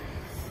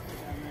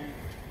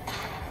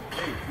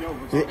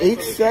it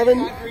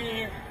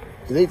 8-7?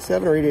 Is it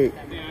 8-7 or 8-8?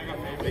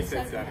 They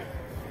said 7.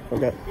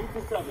 Okay.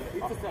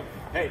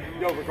 Hey,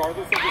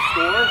 regardless of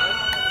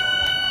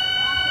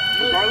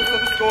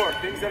the score,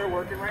 things that are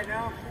working right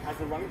now, as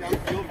we're running down the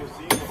field, we're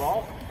seeing the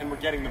ball and we're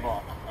getting the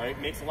ball. All right,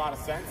 makes a lot of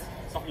sense.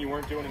 Something you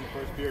weren't doing in the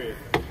first period.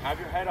 Have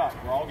your head up.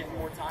 We're all getting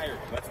more tired.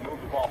 Let's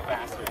move the ball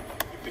faster.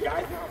 If the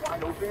guy's not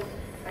wide open,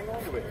 hang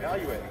on to it,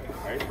 value it.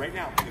 All right, right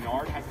now,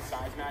 Kennard has a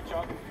size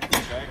matchup.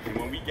 Okay, and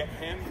when we get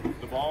him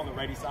the ball on the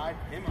ready side,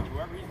 him or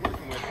whoever he's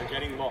working with, are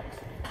getting looks.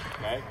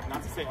 Okay,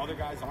 not to say other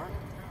guys aren't.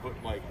 But,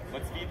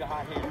 let's feed the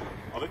hot hand.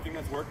 Other thing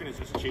that's working is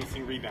just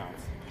chasing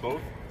rebounds.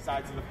 Both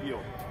sides of the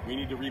field. We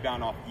need to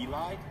rebound off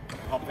Eli,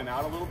 help them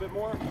out a little bit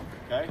more,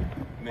 okay?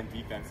 And then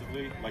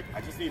defensively,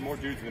 I just need more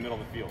dudes in the middle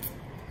of the field.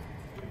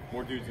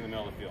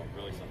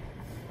 Really simple.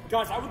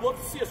 Guys, I would love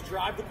to see us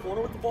drive the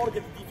corner with the ball to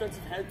get the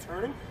defensive head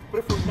turning, but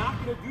if we're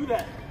not going to do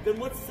that, then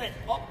let's set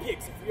up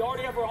picks. If we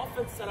already have our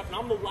offense set up and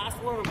I'm the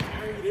last one and I'm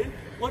carrying it in,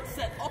 let's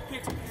set up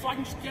picks so I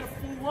can just get a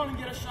full run and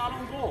get a shot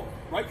on goal,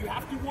 right? You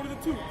have to do one of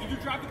the two. Either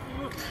drive the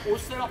corner or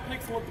set up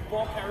picks and let the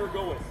ball carrier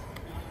go in.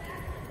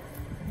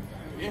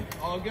 Yeah,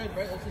 all good,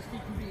 right? Let's just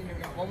keep competing here.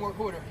 We got one more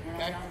quarter,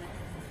 okay?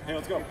 Hey,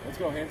 let's go,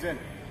 hands in.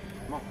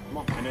 Come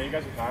on. I know you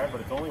guys are tired,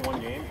 but it's only one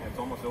game and it's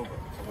almost over.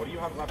 So what do you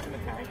have left in the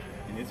tank?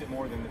 And is it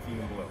more than the team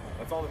in blue?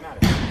 That's all that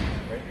matters,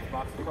 right?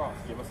 Box across.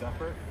 Give us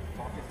effort.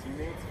 Talk as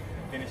teammates.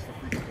 Finish the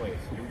free plays.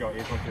 Here we go. 8-1-3.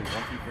 1, 2,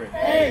 3.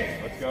 Hey,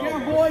 let's go.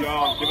 Let's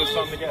go. Give us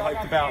something to get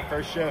hyped about.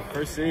 First shift,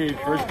 first seed,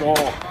 first goal.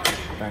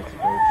 Thanks,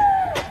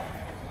 coach.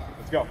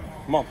 Let's go.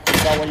 Come on.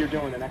 Think about what you're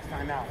doing the next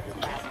time out. Your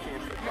last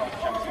chance to go.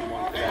 Check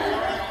someone.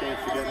 Last chance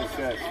to get an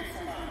assist.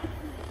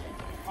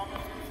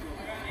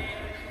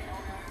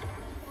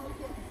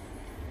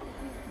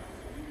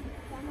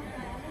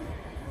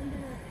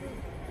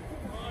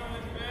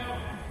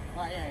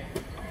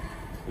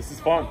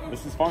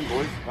 This is fun,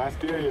 boys. Last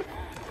period.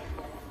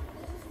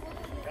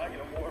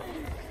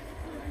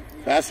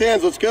 Fast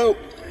hands, let's go.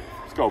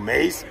 Let's go,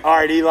 Mace. All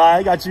right, Eli,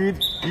 I got you.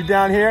 You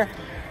down here?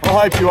 I'll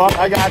hype you up.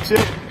 I got you.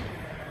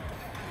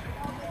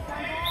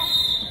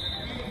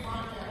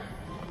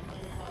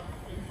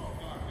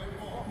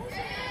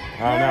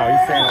 Oh, no,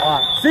 he's saying a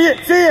lot. See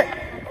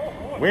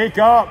it. Wake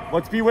up.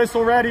 Let's be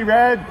whistle ready,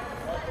 Red.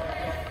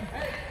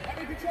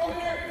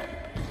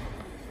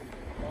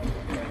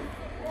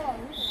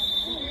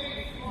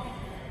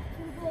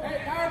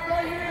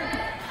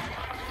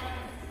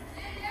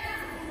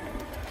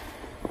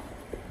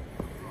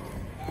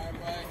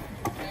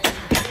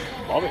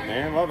 Love it,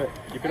 man. Love it.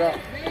 Keep it up.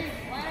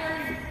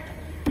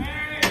 The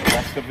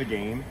rest of the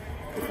game,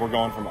 if we're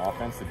going from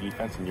offense to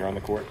defense and you're on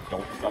the court,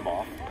 don't sub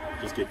off.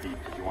 Just get deep.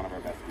 You're one of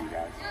our best D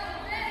guys.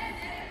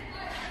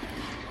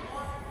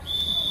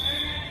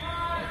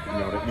 You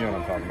know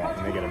what I'm talking about.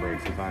 And they get a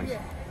break sometimes.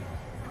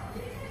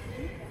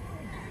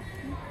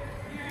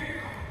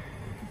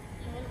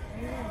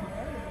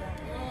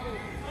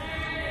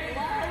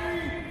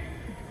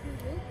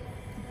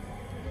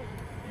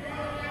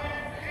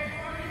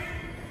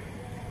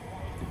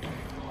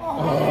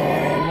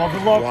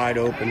 Good look. Wide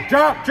open.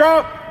 Drop,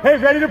 drop. Hey,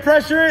 ready to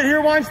pressure it?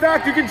 Here,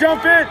 Weinstock, you can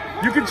jump it.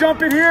 You can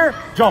jump it here.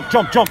 Jump,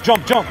 jump, jump,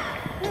 jump, jump.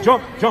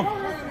 Jump, jump.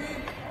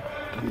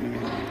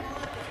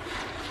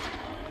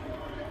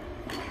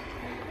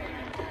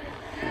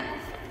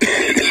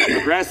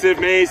 Aggressive,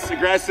 Mace,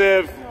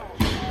 aggressive.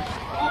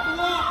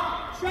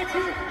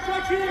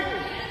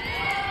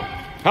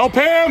 Help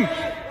him.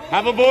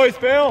 Have a voice,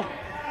 Bill.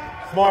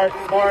 Smart,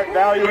 smart,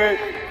 value it.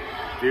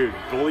 Dude,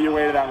 bully your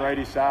way to that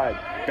righty side.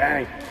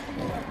 Bang.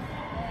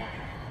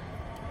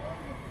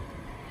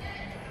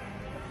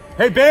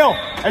 Hey,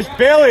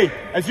 Bailey,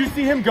 as you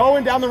see him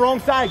going down the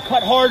wrong side,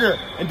 cut harder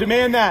and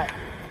demand that.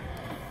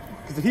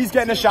 Because if he's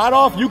getting a shot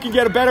off, you can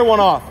get a better one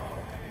off.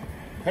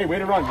 Hey, way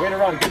to run,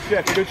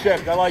 good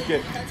shift, I like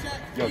it.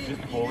 Yo,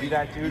 just bully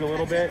that dude a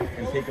little bit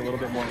and take a little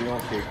bit more real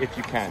estate if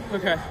you can.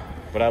 Okay.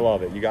 But I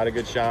love it. You got a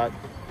good shot,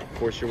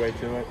 force your way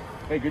to it.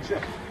 Hey, good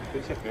shift,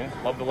 man.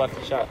 Love the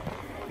lefty shot.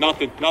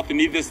 Nothing,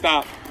 need this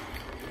stop.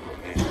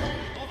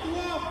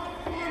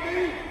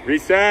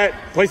 Reset,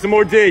 play some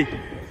more D.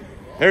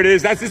 There it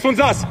is. This one's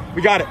us.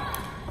 We got it.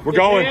 We're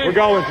going.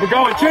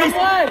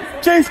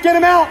 Chase, get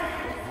him out.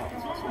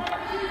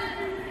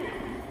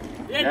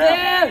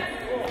 Yeah.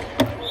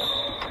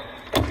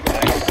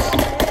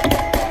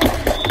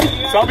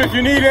 Sub if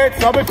you need it.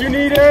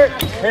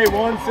 Hey,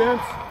 1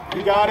 cent.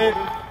 You got it.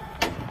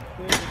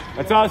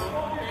 That's us.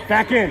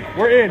 Back in.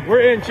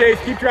 We're in. Chase,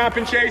 keep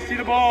dropping. Chase, see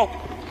the ball.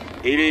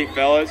 8-8,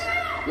 fellas.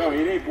 No,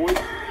 8-8, boys.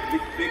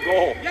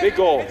 Big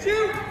goal.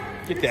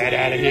 Get that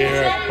out of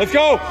here. Let's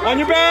go. On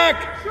your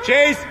back.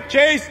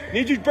 Chase.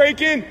 Need you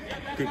breaking.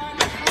 Good.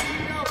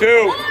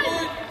 2.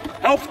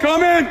 Help's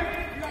coming.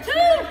 2.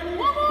 1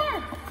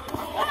 more.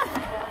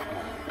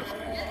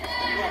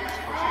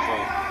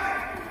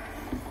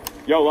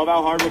 Yo, love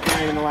how hard we're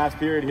playing in the last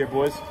period here,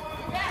 boys.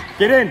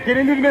 Get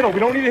into the middle. We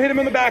don't need to hit him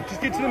in the back.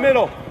 Just get to the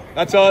middle.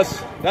 That's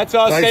us. Nice.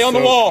 Stay on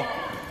the wall.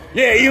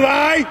 Yeah,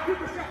 Eli.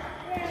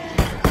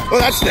 Oh,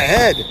 that's the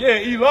head. Yeah,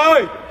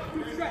 Eli.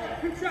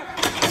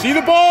 See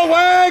the ball,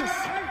 Wags.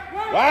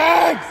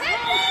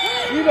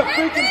 See the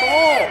freaking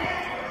ball.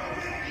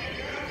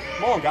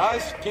 Come on,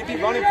 guys. Can't be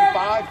running for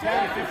 5,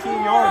 10,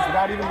 15 yards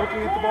without even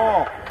looking at the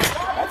ball.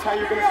 That's how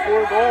you're going to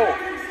score a goal.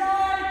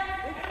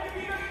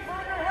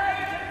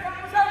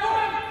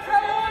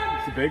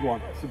 It's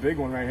a big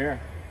one right here.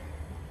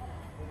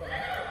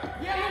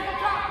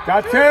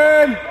 Got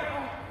 10.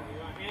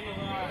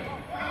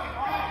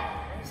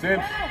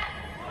 Sims.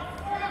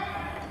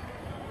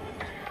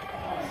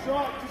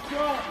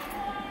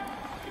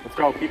 Let's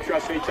go. Keep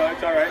trusting each other.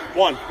 It's all right.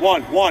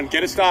 One.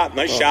 Get a stop.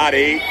 Nice shot,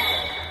 8.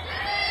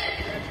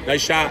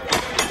 Nice shot.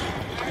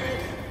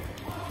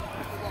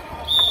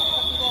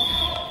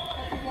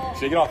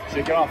 Shake it off.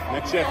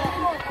 Next shift.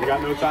 We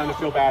got no time to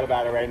feel bad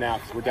about it right now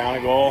because we're down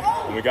a goal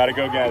and we got to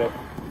go get it.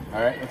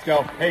 All right, let's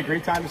go. Hey,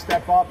 great time to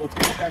step up. Let's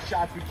get the best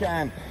shots we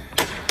can.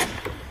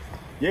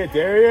 Yeah,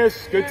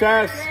 Darius. Good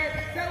test.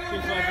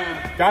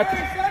 Got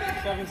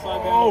 7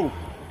 slide down. Oh.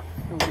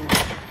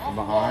 From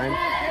behind.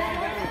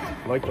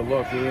 Like the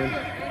look, Ian.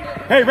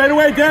 Hey, right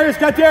away, Darius.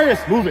 Got Darius.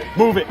 Move it.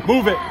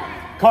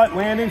 Cut,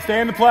 landing, stay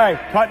in the play.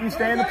 Cut and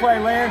stay in the play,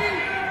 land.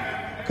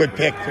 Good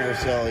pick,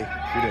 Paracelli.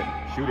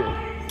 Shoot it.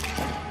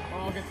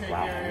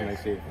 Wow, I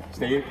see it.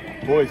 Stay,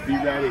 boys, be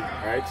ready.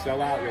 All right,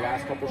 sell out your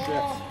last couple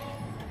shifts.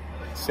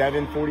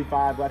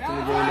 7:45 left in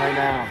the game right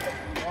now.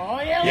 Oh,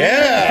 yeah.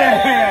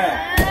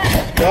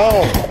 Yeah.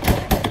 Go.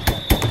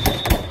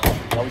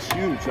 That was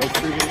huge. That was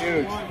freaking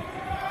huge.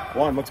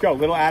 1, let's go.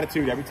 Little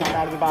attitude every time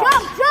out of the box.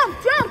 Jump.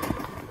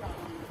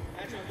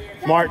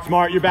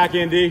 Smart. You're back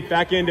in, D.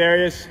 Back in,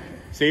 Darius.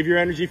 Save your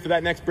energy for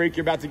that next break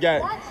you're about to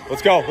get.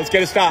 Let's go. Let's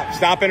get a stop.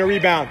 Stop and a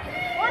rebound.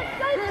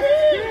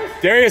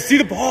 Darius, see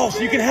the ball so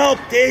you can help,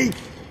 D.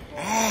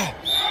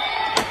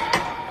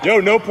 Yo,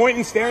 no point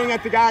in staring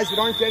at the guys that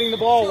aren't getting the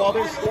ball while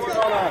they're scoring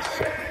on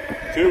us.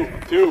 2.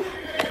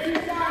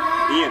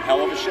 Ian,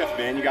 hell of a shift,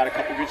 man. You got a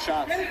couple good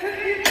shots.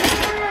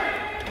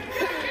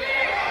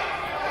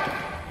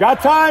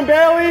 Got time,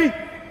 Bailey.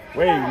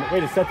 Way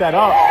to set that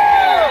up.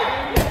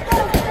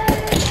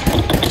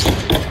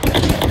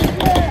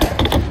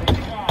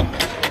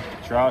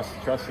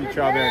 Trust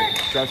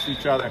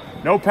each other.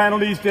 No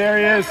penalties,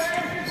 Darius.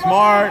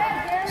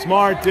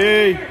 Smart,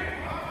 D.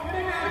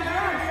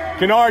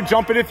 Kennard,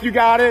 jump it if you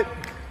got it.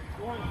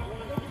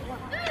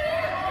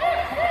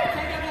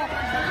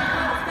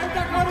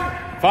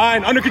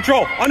 Fine, under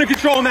control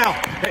now.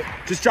 Hey,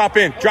 just drop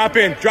in.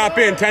 10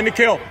 to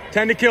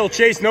kill.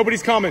 Chase,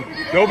 nobody's coming.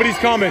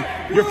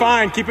 You're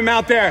fine, keep him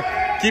out there.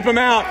 Keep him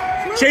out.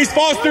 Chase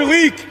Foster,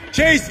 leak.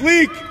 Chase,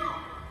 leak.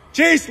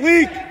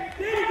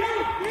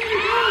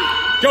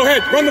 Go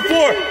ahead, run the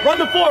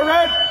floor,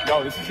 Red.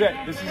 Yo, this is it.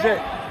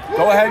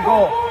 Go ahead,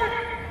 goal.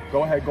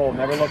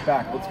 Never look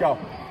back. Let's go.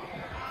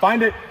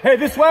 Find it. Hey,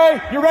 this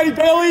way. You ready,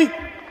 Bailey?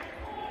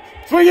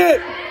 Swing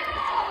it.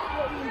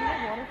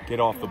 Get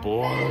off the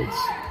boards.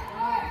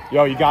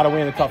 Yo, you got to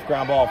win a tough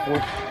ground ball.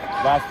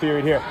 Last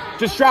period here.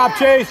 Just drop,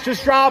 Chase.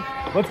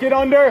 Let's get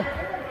under.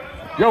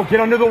 Yo, get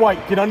under the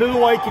white. Get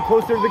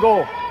closer to the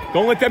goal.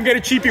 Don't let them get a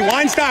cheapie.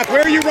 Weinstock,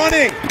 where are you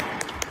running?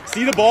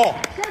 See the ball.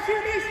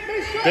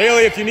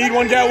 Bailey, if you need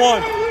one, get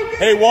one.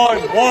 Hey, one.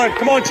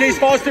 Come on, Chase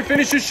Foster,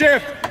 finish your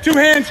shift. 2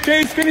 hands,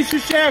 Chase, finish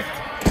your shift.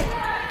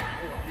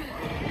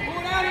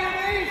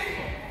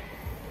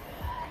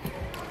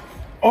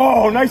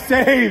 Oh, nice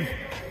save.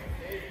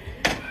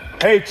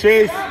 Hey,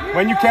 Chase,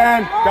 when you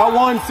can. Got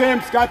 1,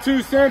 Simps. Got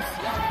 2, Simps.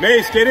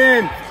 Mace, get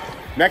in.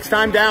 Next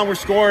time down, we're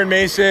scoring,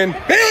 Mason.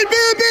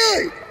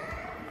 Billy!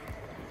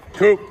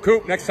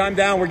 Coop, next time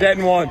down, we're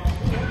getting 1.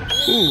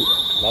 Ooh,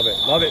 love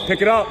it.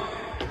 Pick it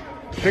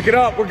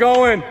up, we're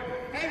going.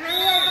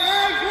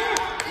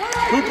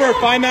 Cooper,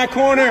 find that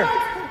corner.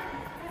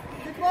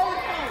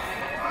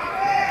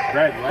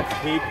 Greg, let's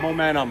take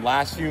momentum.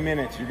 Last few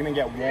minutes, you're gonna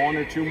get 1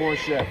 or 2 more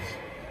shifts.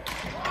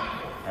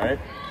 All right?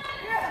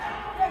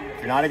 If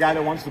you're not a guy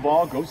that wants the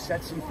ball, go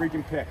set some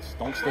freaking picks.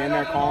 Don't stand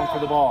there calling for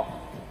the ball.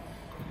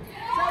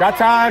 Got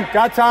time.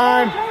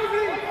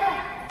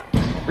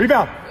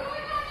 Rebound.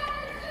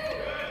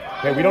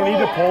 Okay, we don't need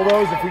to pull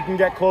those. If we can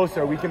get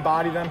closer, we can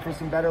body them for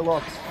some better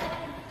looks.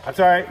 That's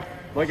all right.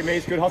 Look at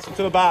Mace, good hustle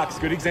to the box.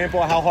 Good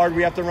example of how hard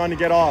we have to run to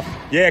get off.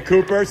 Yeah,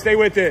 Cooper, stay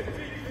with it.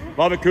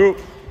 Love it, Coop.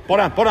 Hold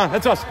on.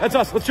 That's us.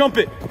 Let's jump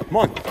it. Come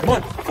on.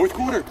 4th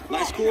quarter,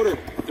 last quarter,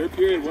 3rd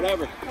period,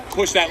 whatever.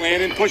 Push that,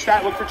 Landon. Push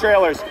that, look for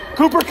trailers.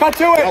 Cooper, cut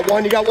to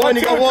it. You got one.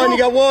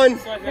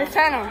 There's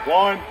 10.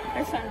 1.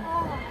 There's 10.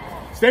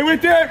 Stay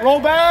with it, roll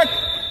back.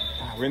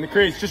 We're in the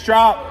crease, just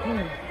drop.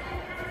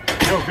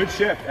 Yo, good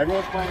shift.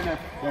 Everyone's playing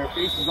their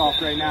faces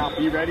off right now.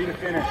 Be ready to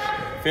finish.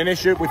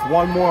 Finish it with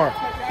 1 more.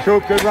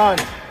 Coop, good run.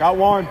 Got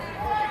 1.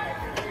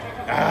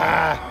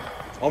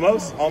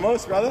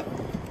 Almost, brother.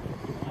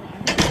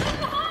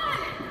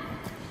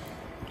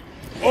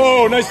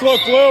 Oh, nice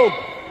look, Blue.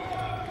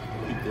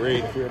 Be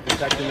great if we were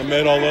protecting the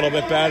middle a little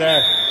bit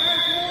better.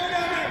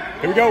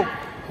 Here we go.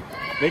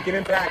 Make an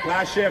impact.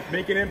 Last shift,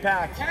 make an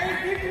impact.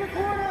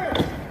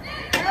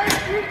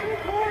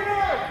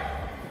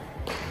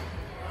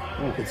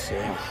 Oh, good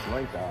save.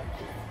 Like that.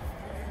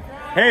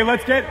 Hey,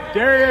 let's get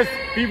Darius.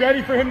 Be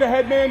ready for him to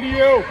headman to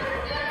you.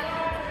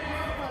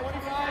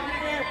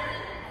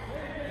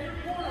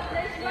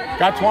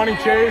 Got 20,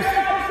 Chase.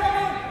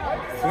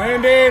 It's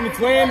landing.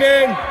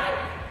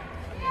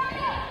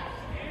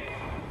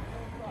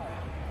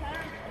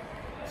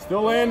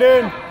 Still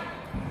landing.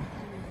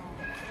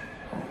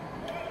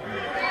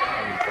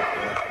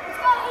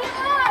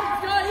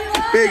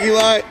 Big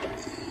Eli.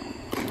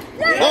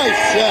 Nice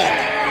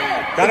shot.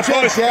 Gotta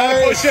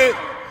push it.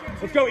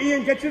 Let's go,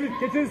 Ian. Get to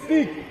the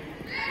sneak.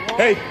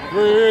 Hey,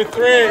 3.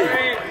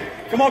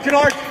 Come on,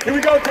 Kennard. Here we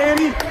go,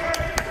 Danny.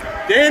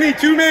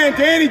 2-man.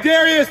 Danny,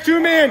 Darius,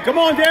 2-man. Come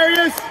on,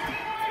 Darius.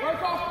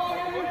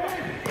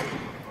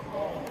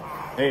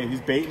 Hey,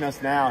 he's baiting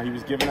us now. He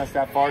was giving us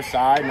that far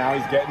side. Now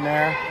he's getting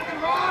there.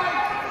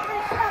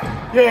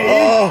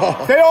 Yeah,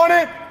 Ian. Stay on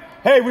it.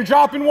 Hey, we're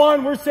dropping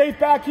 1. We're safe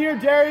back here.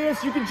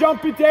 Darius, you can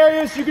jump it.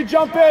 Darius, you can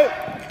jump it.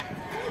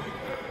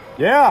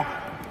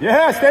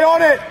 Yeah, stay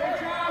on it.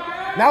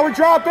 Now we're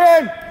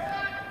dropping.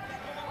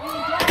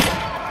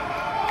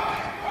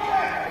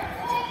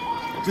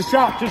 Just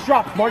drop.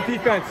 Smart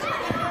defense.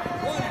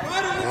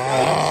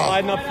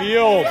 Sliding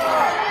upfield.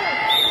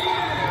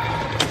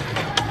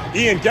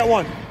 Ian, get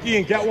 1.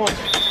 2.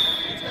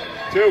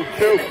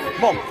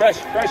 Come on,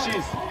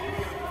 freshies.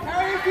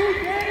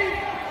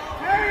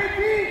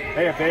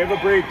 Hey, if they have a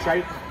break,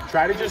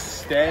 try to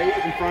just stay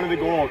in front of the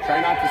goal.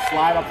 Try not to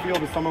slide upfield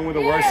to someone with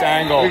a worse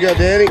angle. Here we go,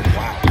 Danny.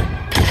 Wow.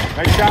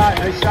 Nice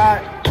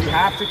shot. You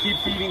have to keep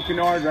feeding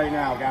Kennard right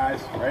now,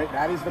 guys. Right?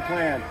 That is the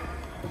plan.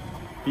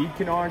 Feed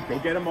Kennard. Go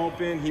get him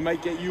open. He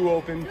might get you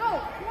open.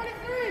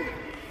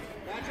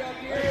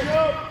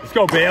 Let's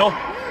go, Bale.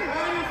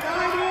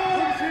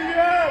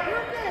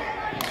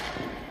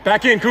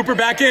 Back in, Cooper,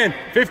 back in.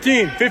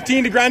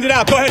 15 to grind it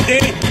out. Go ahead,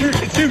 Danny.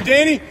 It's you,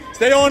 Danny.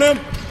 Stay on him.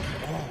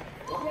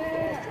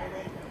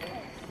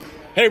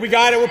 Hey, we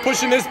got it. We're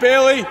pushing this,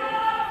 Bailey.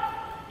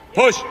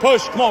 Push.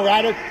 Come on,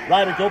 Ryder.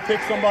 Go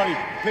pick somebody.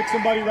 Pick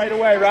somebody right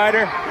away,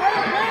 Ryder.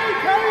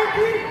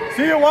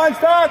 See you,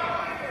 Weinstock.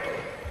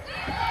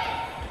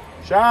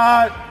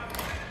 Shot.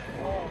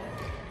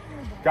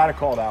 Gotta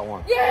call that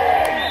one.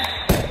 Yeah!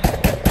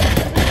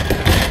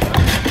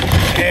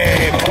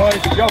 Hey,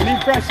 boys. Yo,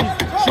 need freshies.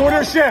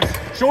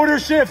 Shorter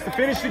shifts to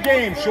finish the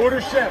game.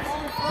 Shorter shifts.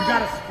 You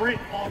gotta sprint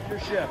off your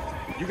shift.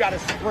 You gotta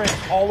sprint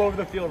all over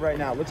the field right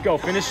now. Let's go.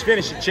 Finish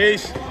it,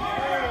 Chase.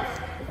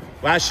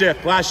 Last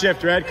shift,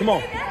 Red. Come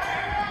on.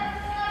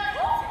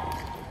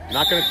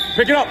 Not gonna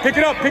pick it up.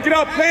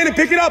 Landon,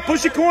 pick it up.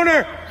 Push your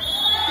corner.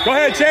 Go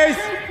ahead, Chase.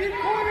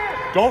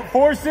 Don't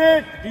force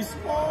it. Be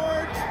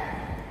smart.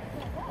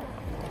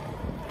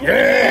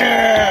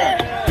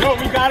 Yeah. Yo,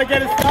 we gotta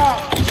get a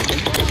stop.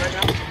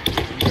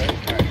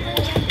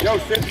 Yo,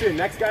 Simpson,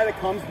 next guy that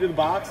comes to the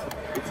box,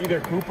 it's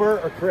either Cooper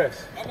or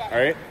Chris. All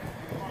right?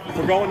 If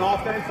we're going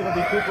offense, it'll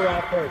be Cooper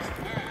out first.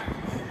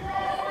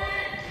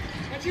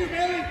 That's you,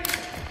 Billy.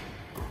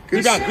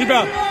 Rebound.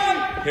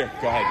 Here,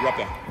 go ahead. You're up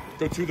there.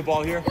 Go to the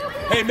ball here.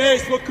 Hey,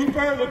 Mace, look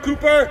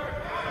Cooper.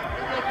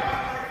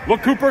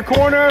 Look Cooper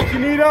corner if you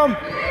need him.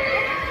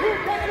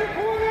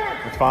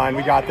 It's fine.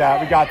 We got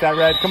that. We got that,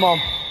 Red. Come on.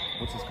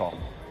 What's this called?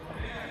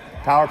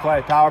 Power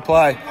play. Power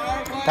play.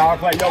 Power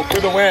play. Yo, for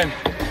the win.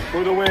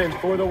 For the win.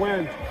 For the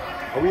win.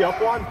 Are we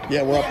up one?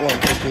 Yeah, we're up one.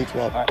 15-12.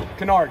 All right.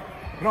 Kennard,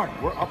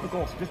 we're up the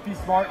goals. Just be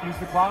smart. Use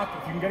the clock.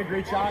 If you can get a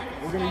great shot,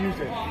 we're going to use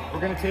it. We're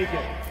going to take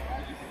it.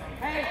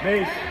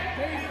 Mace.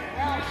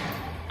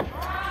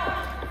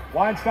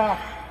 Line stop.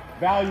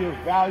 Value.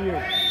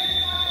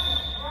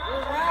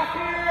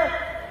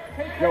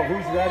 Yo,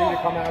 who's ready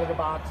to come out of the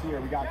box here?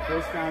 We got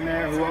Chris down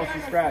there. Who else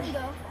is fresh?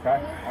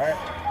 Okay.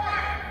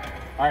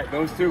 All right,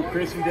 those two,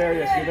 Chris and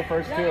Darius, you're the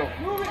first two.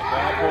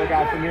 That four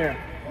guys from here.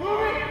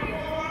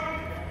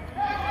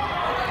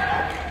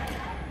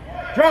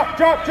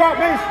 Drop,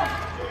 Mace.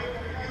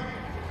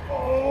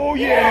 Oh,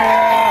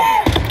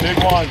 yeah. Big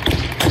one.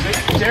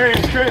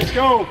 Darius, Chris,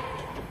 go.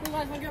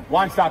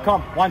 Line stop,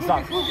 come. Line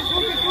stop.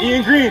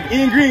 Ian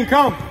Green,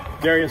 come.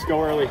 Darius,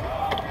 go early.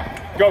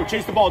 Go,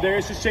 chase the ball,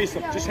 Darius. Just chase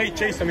him. Just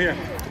chase him here.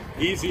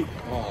 Easy.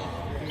 Oh.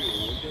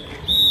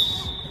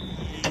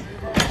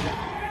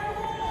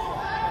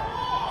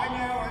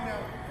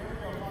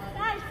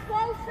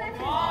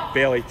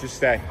 Bailey, just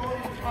stay.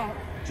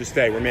 Just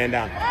stay. We're man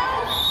down.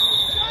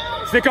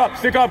 Stick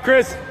up,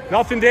 Chris.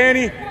 Nothing,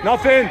 Danny.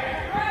 Nothing.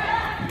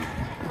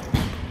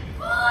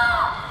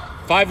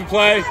 5 to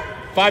play.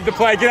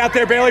 Get out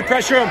there, Bailey.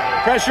 Pressure him.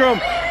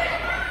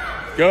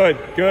 Good.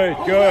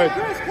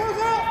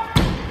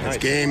 Nice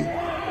game.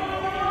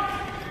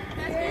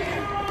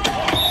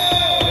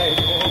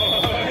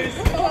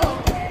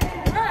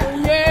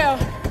 Yeah.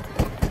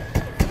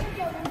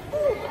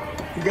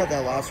 Who got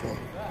that last one?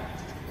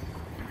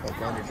 That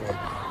garbage one.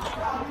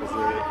 Was it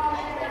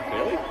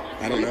Bailey?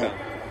 I don't know.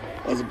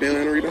 Was it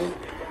Bailey on a rebound?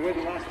 Who had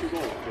the last 2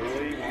 goals?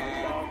 Bailey,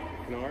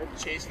 Kennard?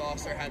 Chase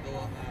Foster had the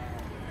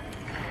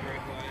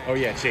Oh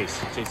yeah, Chase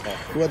Foster.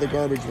 Who had the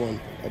garbage one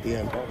at the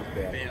end?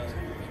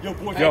 Yo,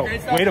 boys.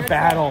 Way to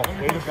battle.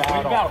 Hey, way to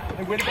battle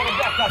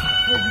back, guys.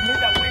 Boy, you made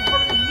that way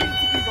harder than you needed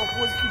to be, though,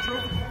 boys. If you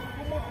drove it,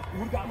 we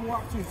would have gotten more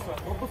opportunities. So I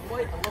love the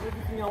fight. I love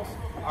everything else.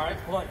 All right,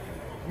 but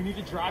we need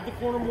to drive the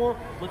corner more.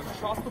 Let's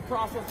trust the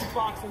process of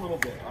box a little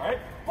bit, all right?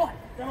 But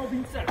that all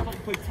being said, I thought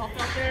you played tough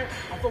out there.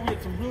 I thought we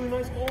had some really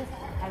nice goals.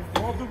 I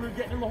love that we were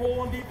getting in the hole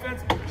on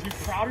defense. Be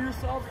proud of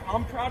yourselves.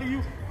 I'm proud of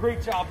you.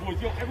 Great job, boys.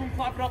 Yo, everyone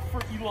clap it up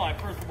for Eli,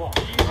 first of all.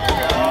 Hey,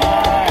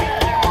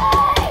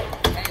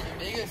 the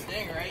biggest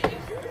thing, right, is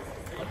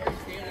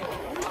understanding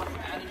the top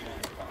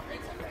management.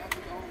 Right? Sometimes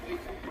we don't wait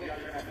too quick.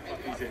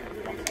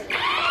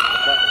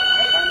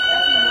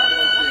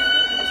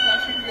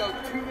 Especially if you go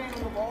 2-man on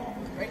the ball,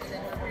 right? And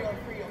then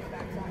 3-on-3 on the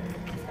backside.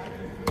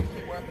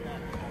 Keep working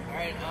that. All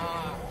right,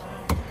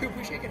 Coop,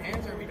 we shaking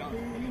hands or are we done?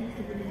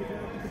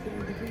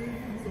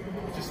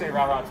 Just say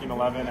rah-rah Team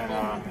 11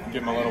 and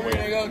give them a little We're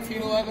wait. going to go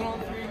Team 11 on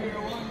 3 here.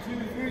 1,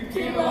 2, 3.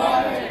 Team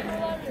 11!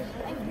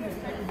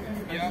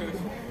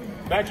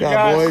 Thank you, Good job,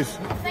 guys. boys.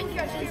 Thank you,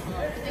 guys.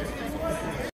 Thanks,